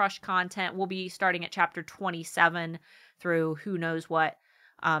scheduled Crush content. We'll be starting at chapter 27 through who knows what.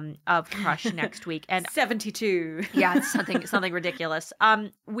 Of Crush next week, and 72. Yeah, it's something ridiculous.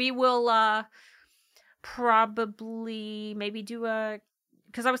 We will probably maybe do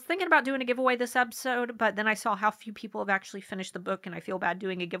because I was thinking about doing a giveaway this episode, but then I saw how few people have actually finished the book, and I feel bad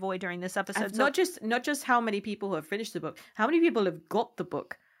doing a giveaway during this episode. Not just how many people have finished the book, how many people have got the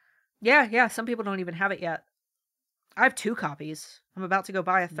book? Yeah. Some people don't even have it yet. I have 2 copies. I'm about to go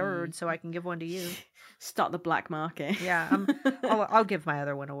buy a third so I can give one to you. Start the black market. Yeah, I'll give my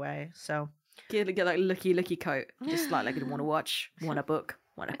other one away. So get like looky coat. Just like you want to watch, want a book,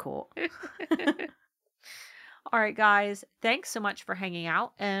 want a Court. All right, guys. Thanks so much for hanging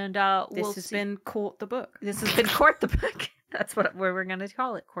out, and this has been Court the Book. This has been Court the Book. That's what we're going to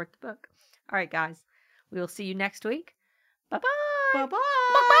call it, Court the Book. All right, guys. We will see you next week. Bye bye. Bye bye.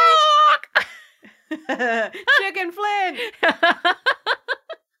 Chicken Flynn.